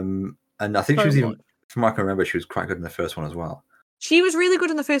 and I think she was even, from what I can remember, she was quite good in the first one as well. She was really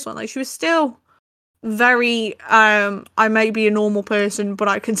good in the first one. Like, she was still very I may be a normal person, but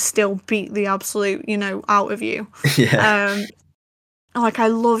I can still beat the absolute, out of you. Yeah. Like, I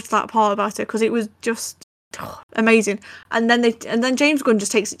loved that part about her because it was just amazing. And then James Gunn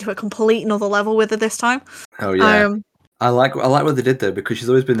just takes it to a complete another level with her this time. Oh yeah. I like what they did there, because she's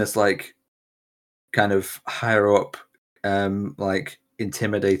always been this like kind of higher up, like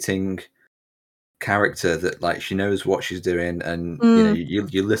intimidating character that like she knows what she's doing, and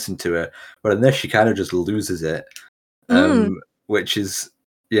you listen to her, but in this she kind of just loses it, which is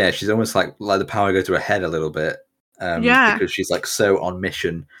she's almost like the power go to her head a little bit, because she's like so on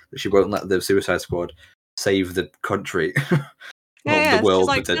mission that she won't let the Suicide Squad save the country. The world, she's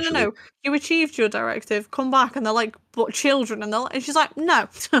like, potentially. No, you achieved your directive, come back. And they're like, but children, and she's like, no.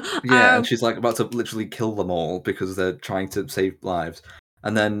 And she's like about to literally kill them all because they're trying to save lives.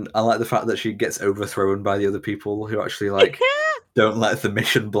 And then I like the fact that she gets overthrown by the other people who actually like don't let the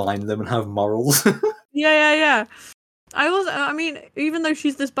mission blind them and have morals. Yeah. I mean, even though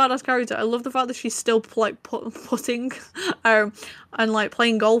she's this badass character, I love the fact that she's still like putting, and like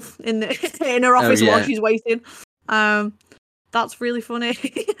playing golf in her office while she's waiting. That's really funny.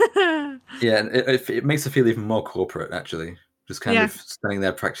 Yeah, and it makes her feel even more corporate, actually. Just kind of standing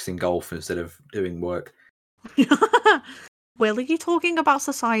there practicing golf instead of doing work. Will, are you talking about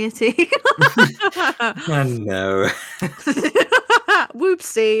society? No.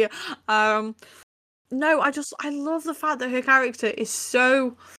 Whoopsie. No, I love the fact that her character is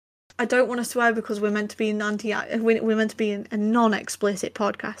so. I don't want to swear because we're meant to be we're meant to be a non-explicit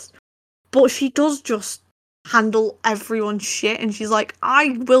podcast, but she does just handle everyone's shit, and she's like,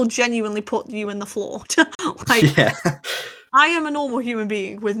 I will genuinely put you in the floor. Like, I am a normal human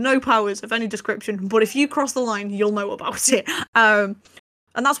being with no powers of any description, but if you cross the line, you'll know about it. And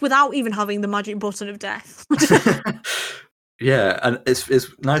that's without even having the magic button of death. Yeah, and it's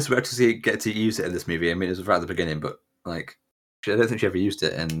nice to actually get to use it in this movie. I mean, it was right at the beginning, but like, I don't think she ever used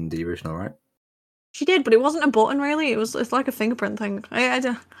it in the original, right? She did, but it wasn't a button really. It's like a fingerprint thing.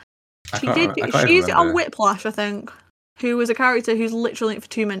 She used it on Whiplash, I think, who was a character who's literally in it for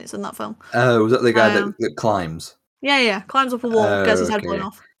 2 minutes in that film. Oh, was that the guy that climbs? Yeah, climbs up a wall, gets his head blown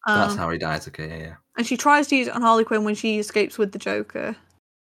off. That's how he dies, okay, yeah. And she tries to use it on Harley Quinn when she escapes with the Joker,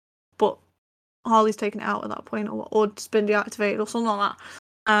 but Harley's taken it out at that point, or it's been deactivated, or something like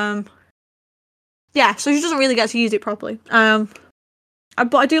that. Yeah, so she doesn't really get to use it properly.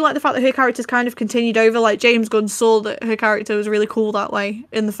 But I do like the fact that her character's kind of continued over. Like, James Gunn saw that her character was really cool that way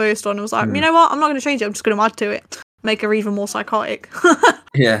in the first one and was like, you know what, I'm not going to change it, I'm just going to add to it. Make her even more psychotic.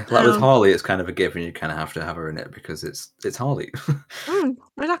 Yeah, like with Harley, it's kind of a given. You kind of have to have her in it because it's Harley.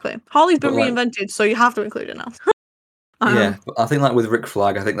 Exactly. Harley's been reinvented, so you have to include it now. Yeah, but I think like with Rick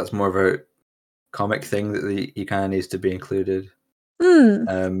Flag, I think that's more of a comic thing that he kind of needs to be included.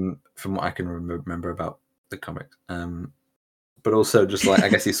 From what I can remember about the comics. But also just like, I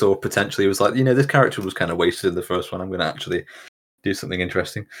guess he saw potentially, was like, this character was kind of wasted in the first one. I'm going to actually do something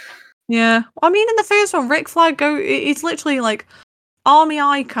interesting. Yeah. I mean, in the first one, Rick Flag it's literally like army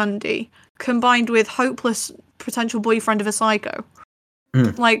eye candy combined with hopeless potential boyfriend of a psycho.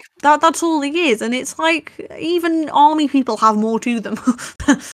 Like, that's all he is. And it's like, even army people have more to them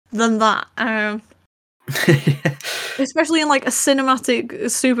than that. Especially in like a cinematic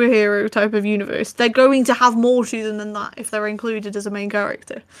superhero type of universe, they're going to have more to them than that if they're included as a main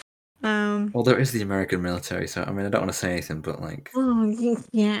character. Well, there is the American military, so I mean, I don't want to say anything, but like,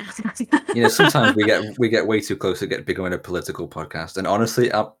 yeah, sometimes we get way too close to becoming a political podcast, and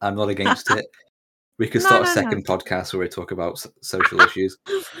honestly, I'm not against it. We could start a second podcast where we talk about social issues.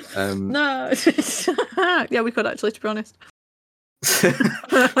 No, yeah, we could actually, to be honest.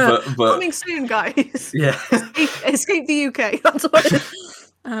 but coming soon, guys. Yeah, escape the UK. That's what it is.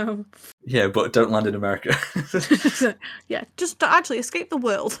 Yeah, but don't land in America. Yeah, just actually escape the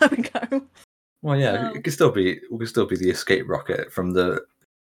world. There we go. Well, yeah, we could still be the escape rocket from the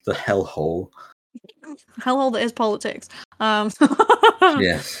hellhole. Hellhole that is politics.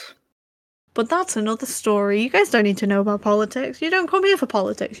 Yes. But that's another story. You guys don't need to know about politics. You don't come here for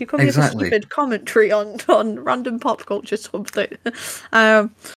politics. You come here for stupid commentary on random pop culture something.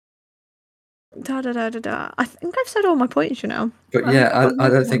 I think I've said all my points, you know. But yeah, I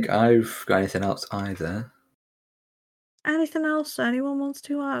don't think I've got anything else either. Anything else anyone wants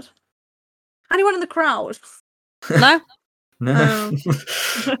to add? Anyone in the crowd? No? No.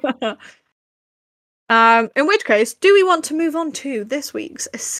 In which case, do we want to move on to this week's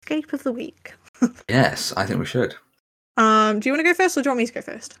Escape of the Week? Yes, I think we should. Do you want to go first, or do you want me to go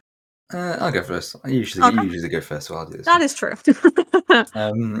first? I'll go first. You usually go first, so I'll do this. That is true.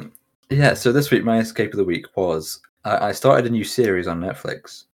 Yeah, so this week my Escape of the Week was I started a new series on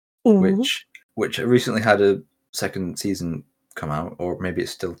Netflix, which recently had a second season come out, or maybe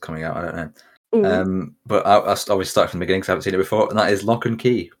it's still coming out, I don't know. But I obviously started from the beginning because I haven't seen it before, and that is Lock and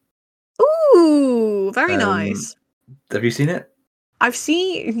Key. Ooh, very nice. Have you seen it? I've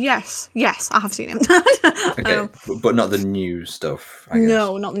seen, yes, I have seen it. Okay, but not the new stuff, I guess.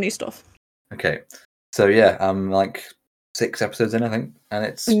 No, not the new stuff. Okay, so yeah, I'm like 6 episodes in, I think, and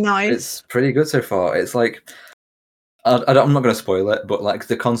it's nice. It's pretty good so far. It's like, I'm not going to spoil it, but like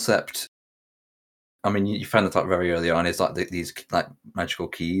the concept, I mean, you find that out very early on. It's like these like magical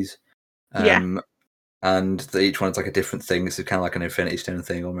keys, and each one's like a different thing. It's kind of like an Infinity Stone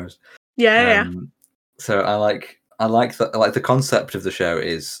thing almost. Yeah. So I like that. Like the concept of the show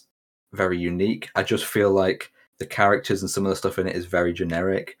is very unique. I just feel like the characters and some of the stuff in it is very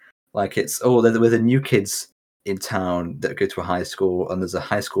generic. Like they're the new kids in town that go to a high school, and there's a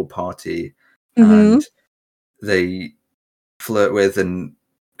high school party, and they flirt with and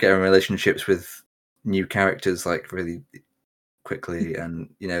get in relationships with new characters like really quickly, and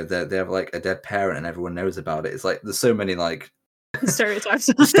you know they have like a dead parent and everyone knows about it. It's like there's so many like stereotypes,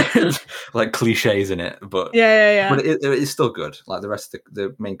 like cliches in it, but but it is still good. Like the rest of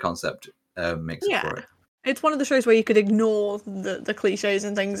the main concept makes it for it. It's one of the shows where you could ignore the cliches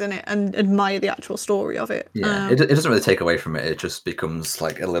and things in it and admire the actual story of it. Yeah, it doesn't really take away from it. It just becomes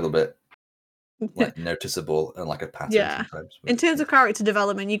like a little bit like noticeable and like a pattern. Yeah. Sometimes. In terms of character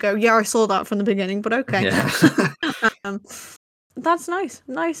development, you go, yeah, I saw that from the beginning, but okay. Yeah. That's nice.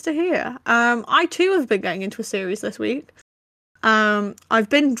 Nice to hear. I too have been getting into a series this week. I've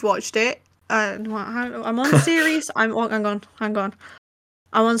binge watched it. I'm on series. Hang on.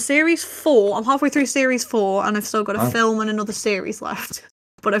 I'm on series 4. I'm halfway through series 4, and I've still got a film and another series left.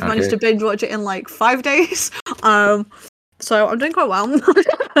 But I've managed to binge watch it in like 5 days. So I'm doing quite well.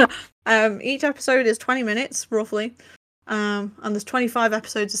 Each episode is 20 minutes roughly, and there's 25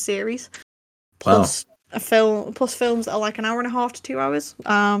 episodes a series, plus plus films that are like an hour and a half to 2 hours.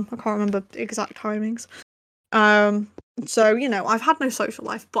 I can't remember exact timings. So, you know, I've had no social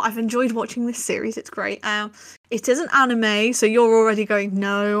life, but I've enjoyed watching this series. It's great. It isn't anime, so you're already going,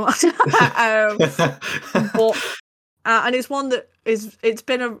 no. But and it's one that it's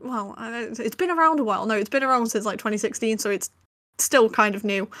been around a while. No, it's been around since like 2016, so it's still kind of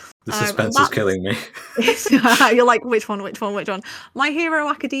new. The suspense is killing me. You're like, which one? My Hero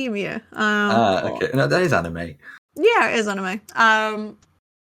Academia. Okay. No, that is anime. Yeah, it is anime.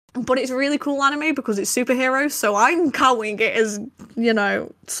 But it's a really cool anime because it's superheroes, so I'm counting it as, you know,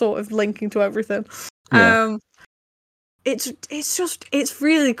 sort of linking to everything. Yeah. It's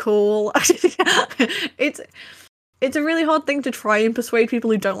really cool. It's a really hard thing to try and persuade people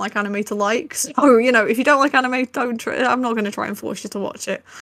who don't like anime to like. So, you know, if you don't like anime, I'm not going to try and force you to watch it.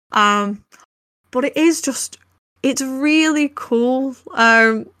 But it's really cool.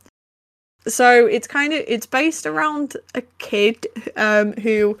 So it's based around a kid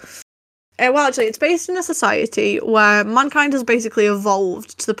who, it's based in a society where mankind has basically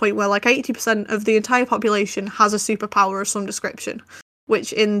evolved to the point where like 80% of the entire population has a superpower of some description,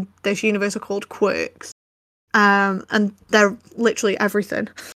 which in this universe are called quirks. And they're literally everything.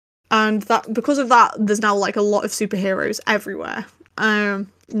 And that because of that, there's now like a lot of superheroes everywhere.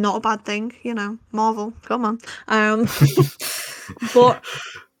 Not a bad thing, you know, Marvel, come on. But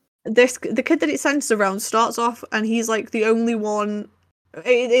the kid that it centers around starts off and he's like the only one.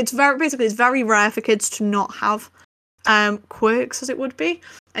 It's very rare for kids to not have quirks, as it would be,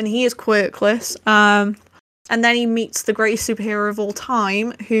 and he is quirkless. And then he meets the greatest superhero of all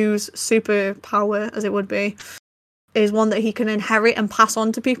time, whose superpower, as it would be, is one that he can inherit and pass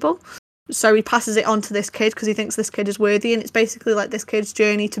on to people. So he passes it on to this kid because he thinks this kid is worthy, and it's basically like this kid's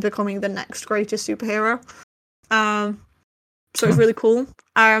journey to becoming the next greatest superhero. So it's really cool.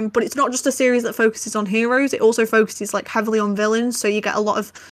 But it's not just a series that focuses on heroes, it also focuses like heavily on villains, so you get a lot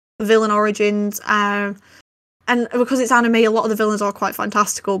of villain origins. And because it's anime, a lot of the villains are quite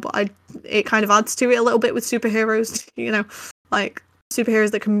fantastical, but it kind of adds to it a little bit with superheroes, you know, like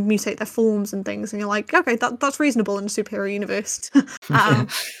superheroes that can mutate their forms and things, and you're like, okay, that's reasonable in a superhero universe.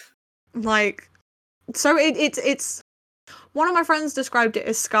 Like, so it's One of my friends described it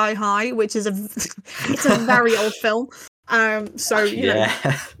as Sky High, which is it's a very old film. So you know,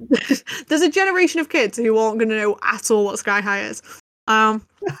 there's a generation of kids who aren't going to know at all what Sky High is.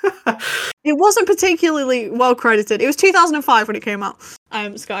 It wasn't particularly well credited. It was 2005 when it came out.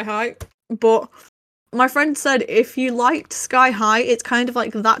 Sky High, but my friend said if you liked Sky High, it's kind of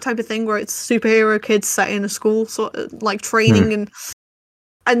like that type of thing where it's superhero kids set in a school, sort of like training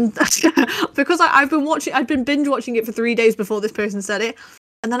and because I'd been binge watching it for 3 days before this person said it,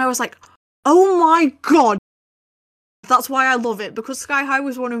 and then I was like, oh my god, that's why I love it, because Sky High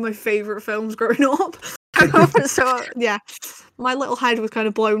was one of my favourite films growing up. So yeah, my little head was kind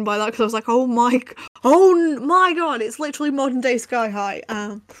of blown by that because I was like, oh my god, it's literally modern day Sky High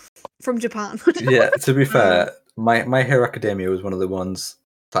from Japan. Yeah, to be fair, My Hero Academia was one of the ones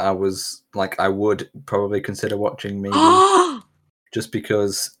that I was like, I would probably consider watching, maybe just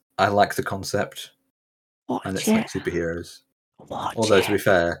because I like the concept and it's like superheroes. Although to be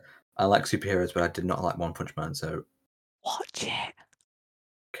fair, I like superheroes, but I did not like One Punch Man, so watch it.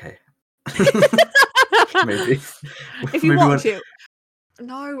 Okay. Maybe. If you watch it,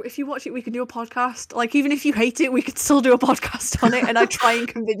 no, if you watch it, we can do a podcast. Like, even if you hate it, we could still do a podcast on it, and I try and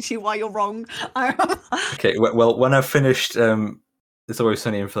convince you why you're wrong. Okay, well, when I've finished It's Always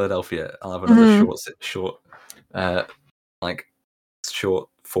Sunny in Philadelphia, I'll have another short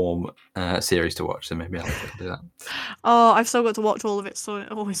form series to watch, so maybe I'll do that. Oh, I've still got to watch all of it, so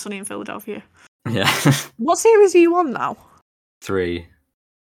Always Sunny in Philadelphia. Yeah. What series are you on now? 3.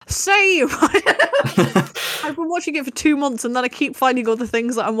 Same! I've been watching it for 2 months, and then I keep finding other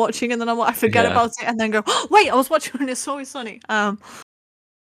things that I'm watching, and then I forget about it, and then go, oh, wait, I was watching It's Always Sunny. Yeah,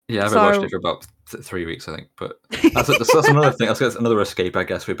 I've watched it for about 3 weeks, I think. But that's another thing. That's another escape, I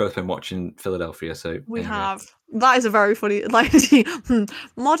guess. We've both been watching Philadelphia, so we have. That is a very funny. Like,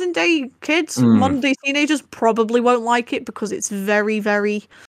 modern day kids, modern day teenagers probably won't like it because it's very, very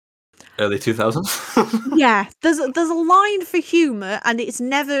early 2000s. Yeah, there's a line for humor, and it's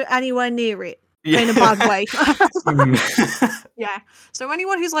never anywhere near it in a bad way. Yeah. So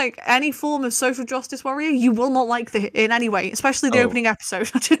anyone who's like any form of social justice warrior, you will not like in any way, especially the opening episode.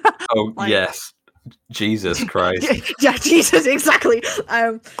 Yes. Jesus Christ. Yeah, Jesus, exactly.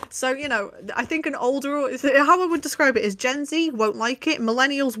 So, I think an older, how I would describe it is Gen Z won't like it,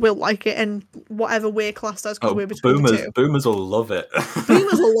 millennials will like it, and whatever we're classed as, because we're between the two. Boomers will love it.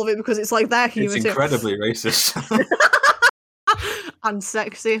 Boomers will love it because it's like their humor. It's incredibly racist. And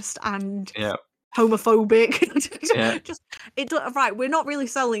sexist and homophobic. Right, we're not really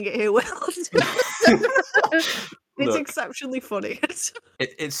selling it here, Will. It's exceptionally funny.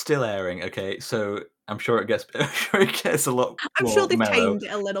 It's still airing, okay? So I'm sure it gets a lot. I'm sure they've tamed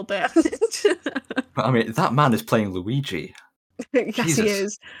it a little bit. But I mean, that man is playing Luigi. Yes, Jesus. He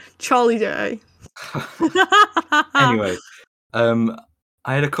is. Charlie Day. Anyway, I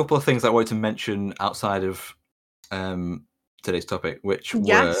had a couple of things I wanted to mention outside of today's topic, which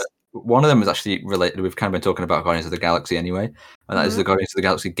were. One of them is actually related. We've kind of been talking about Guardians of the Galaxy anyway, and that is the Guardians of the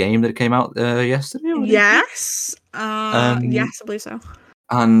Galaxy game that came out yesterday. Yes, yes, I believe so.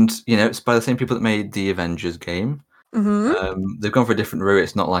 And it's by the same people that made the Avengers game. They've gone for a different route.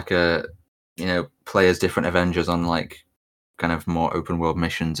 It's not like a play as different Avengers on like kind of more open world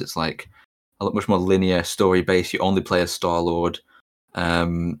missions. It's like a lot much more linear story based. You only play as Star-Lord,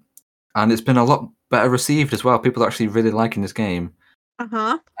 and it's been a lot better received as well. People are actually really liking this game.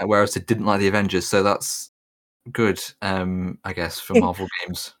 Whereas they didn't like the Avengers, so that's good, I guess, for Marvel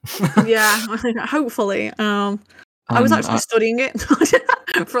games. Yeah, hopefully. I was actually studying it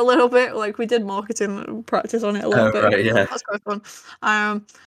for a little bit. Like, we did marketing practice on it a little bit. Right, yeah. That's quite fun.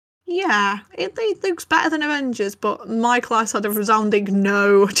 Yeah, it looks better than Avengers, but my class had a resounding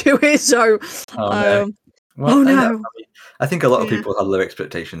no to it. So, no. I think a lot of people had low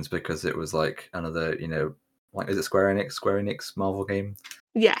expectations because it was like another, like, is it Square Enix Marvel game?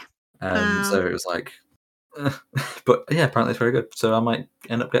 Yeah. So it was like, but yeah, apparently it's very good. So I might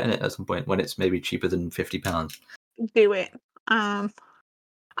end up getting it at some point when it's maybe cheaper than £50. Do it.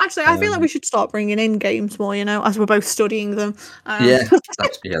 Actually, I feel like we should start bringing in games more, as we're both studying them.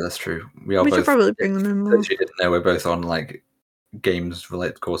 That's true. We should probably bring them in more. You didn't know, we're both on like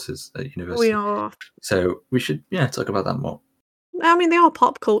games-related courses at university. We are. So we should, talk about that more. I mean, they are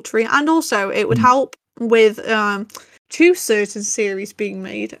pop culture, and also it would help with 2 certain series being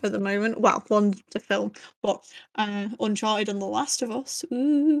made at the moment. Well, one's a film, but Uncharted and The Last of Us.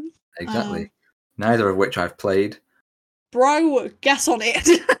 Ooh. Exactly. Neither of which I've played. Bro, guess on it.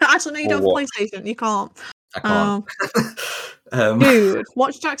 Actually, no, you don't have PlayStation. You can't. I can't. Dude,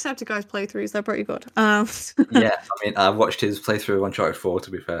 watch Jacksepticeye's playthroughs. They're pretty good. Yeah, I mean, I've watched his playthrough of Uncharted 4, to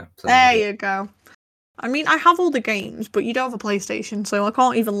be fair. So there you go. I mean, I have all the games, but you don't have a PlayStation, so I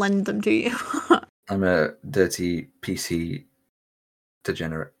can't even lend them to you. I'm a dirty PC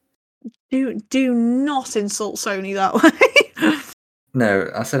degenerate. Do not insult Sony that way.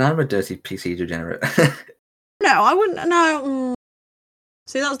 No, I said I'm a dirty PC degenerate. No, I wouldn't. No.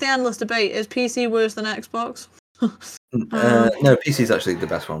 See, that's the endless debate. Is PC worse than Xbox? No, PC is actually the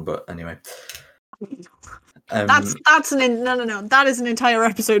best one, but anyway. That's no. That is an entire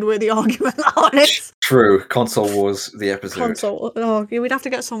episode worthy argument on it. True. Console Wars, the episode. Console. Oh, we'd have to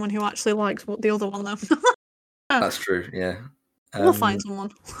get someone who actually likes the other one, though. That's true. Yeah. We'll find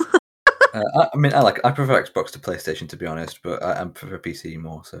someone. I prefer Xbox to PlayStation, to be honest, but I prefer PC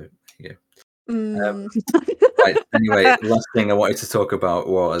more. So yeah. Right. Anyway, last thing I wanted to talk about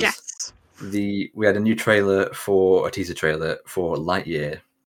was we had a new teaser trailer for Lightyear.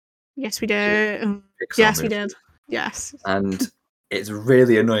 Yes, we did. Yes, we did. Yes. And it's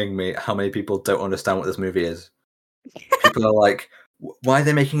really annoying me how many people don't understand what this movie is. People are like, why are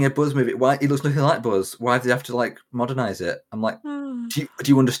they making a Buzz movie? Why it looks nothing like Buzz? Why do they have to like modernize it? I'm like, do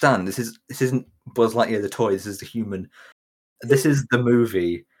you understand? This isn't Buzz Lightyear the toy. This is the human. This is the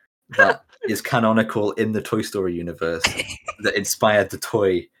movie that is canonical in the Toy Story universe that inspired the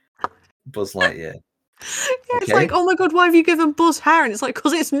toy Buzz Lightyear. Yeah, it's like, oh my god, why have you given Buzz hair? And it's like,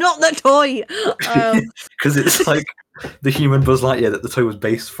 because it's not the toy. Because it's like the human Buzz Lightyear that the toy was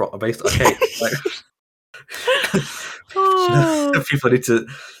based on. Okay, like, people need to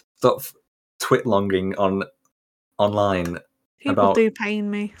stop twit-longing online. People do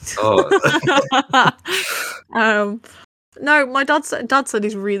pain me. No, my dad said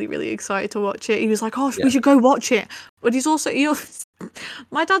he's really, really excited to watch it. He was like, "Oh, we should go watch it." But he's also,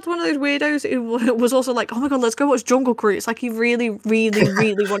 my dad's one of those weirdos who was also like, "Oh my god, let's go watch Jungle Cruise." Like he really, really,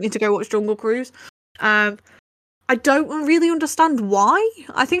 really wanted to go watch Jungle Cruise. I don't really understand why.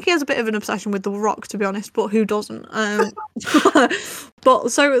 I think he has a bit of an obsession with The Rock, to be honest. But who doesn't?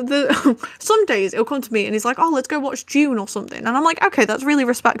 But so some days he'll come to me and he's like, "Oh, let's go watch Dune or something," and I'm like, "Okay, that's really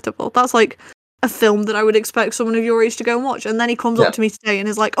respectable. That's like a film that I would expect someone of your age to go and watch." And then he comes up to me today and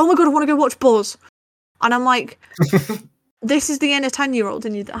is like, "Oh my god, I want to go watch Buzz," and I'm like, "This is the inner 10-year-old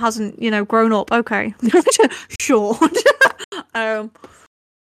and that hasn't, grown up." Okay, sure.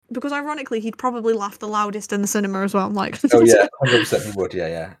 Because ironically, he'd probably laugh the loudest in the cinema as well. Like, oh yeah, 100% he would.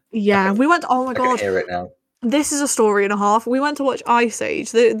 Yeah. Yeah, we went. Oh my god, I can hear it now. This is a story and a half. We went to watch Ice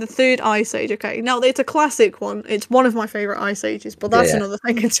Age, the third Ice Age. Okay, now it's a classic one. It's one of my favorite Ice Ages, but that's another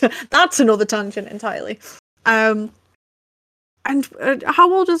thing. That's another tangent entirely. And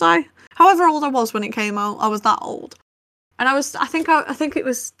how old was I? However old I was when it came out, I was that old. And I think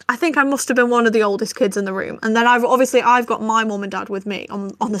I must have been one of the oldest kids in the room. And then I've got my mum and dad with me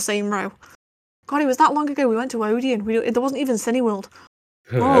on the same row. God, it was that long ago. We went to Odeon. There wasn't even Cineworld.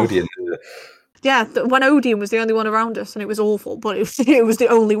 Odeon. Yeah, when Odeon was the only one around us, and it was awful, but it was the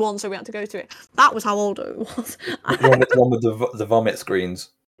only one, so we had to go to it. That was how old it was. The one with the vomit screens.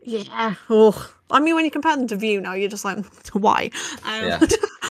 Yeah. Oh, I mean, when you compare them to View now, you're just like, why?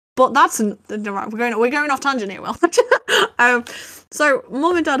 But that's we're going off tangent here, Will. So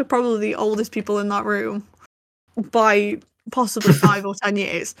mum and dad are probably the oldest people in that room by possibly 5 or 10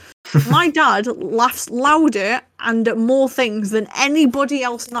 years. My dad laughs louder and at more things than anybody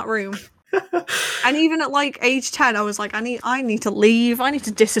else in that room. And even at like age 10, I was like, I need to leave. I need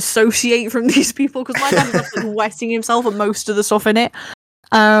to disassociate from these people because my dad was like wetting himself at most of the stuff in it.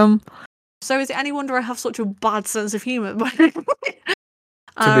 So is it any wonder I have such a bad sense of humour?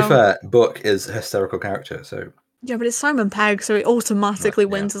 To be fair, Book is a hysterical character, so yeah, but it's Simon Pegg, so it automatically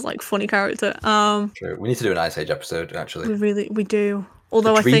wins as like funny character. True. We need to do an Ice Age episode, actually. We do.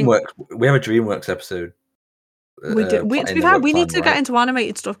 Although I think we have a DreamWorks episode. We do. We need to get into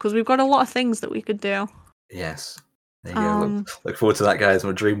animated stuff because we've got a lot of things that we could do. Yes. There you go. Look forward to that, guys.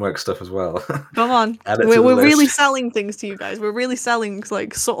 More DreamWorks stuff as well. Come on. We're really selling things to you guys. We're really selling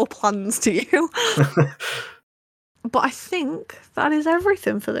like subtle plans to you. But I think that is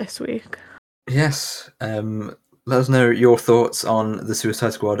everything for this week. Yes. Let us know your thoughts on the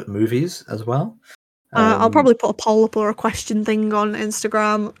Suicide Squad movies as well. I'll probably put a poll up or a question thing on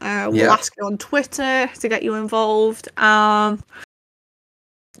Instagram. We'll ask you on Twitter to get you involved.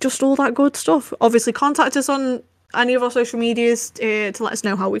 Just all that good stuff. Obviously, contact us on any of our social medias to let us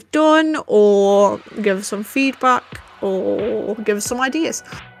know how we've done, or give us some feedback, or give us some ideas.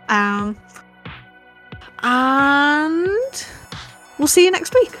 And we'll see you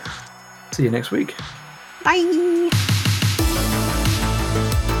next week. See you next week. Bye.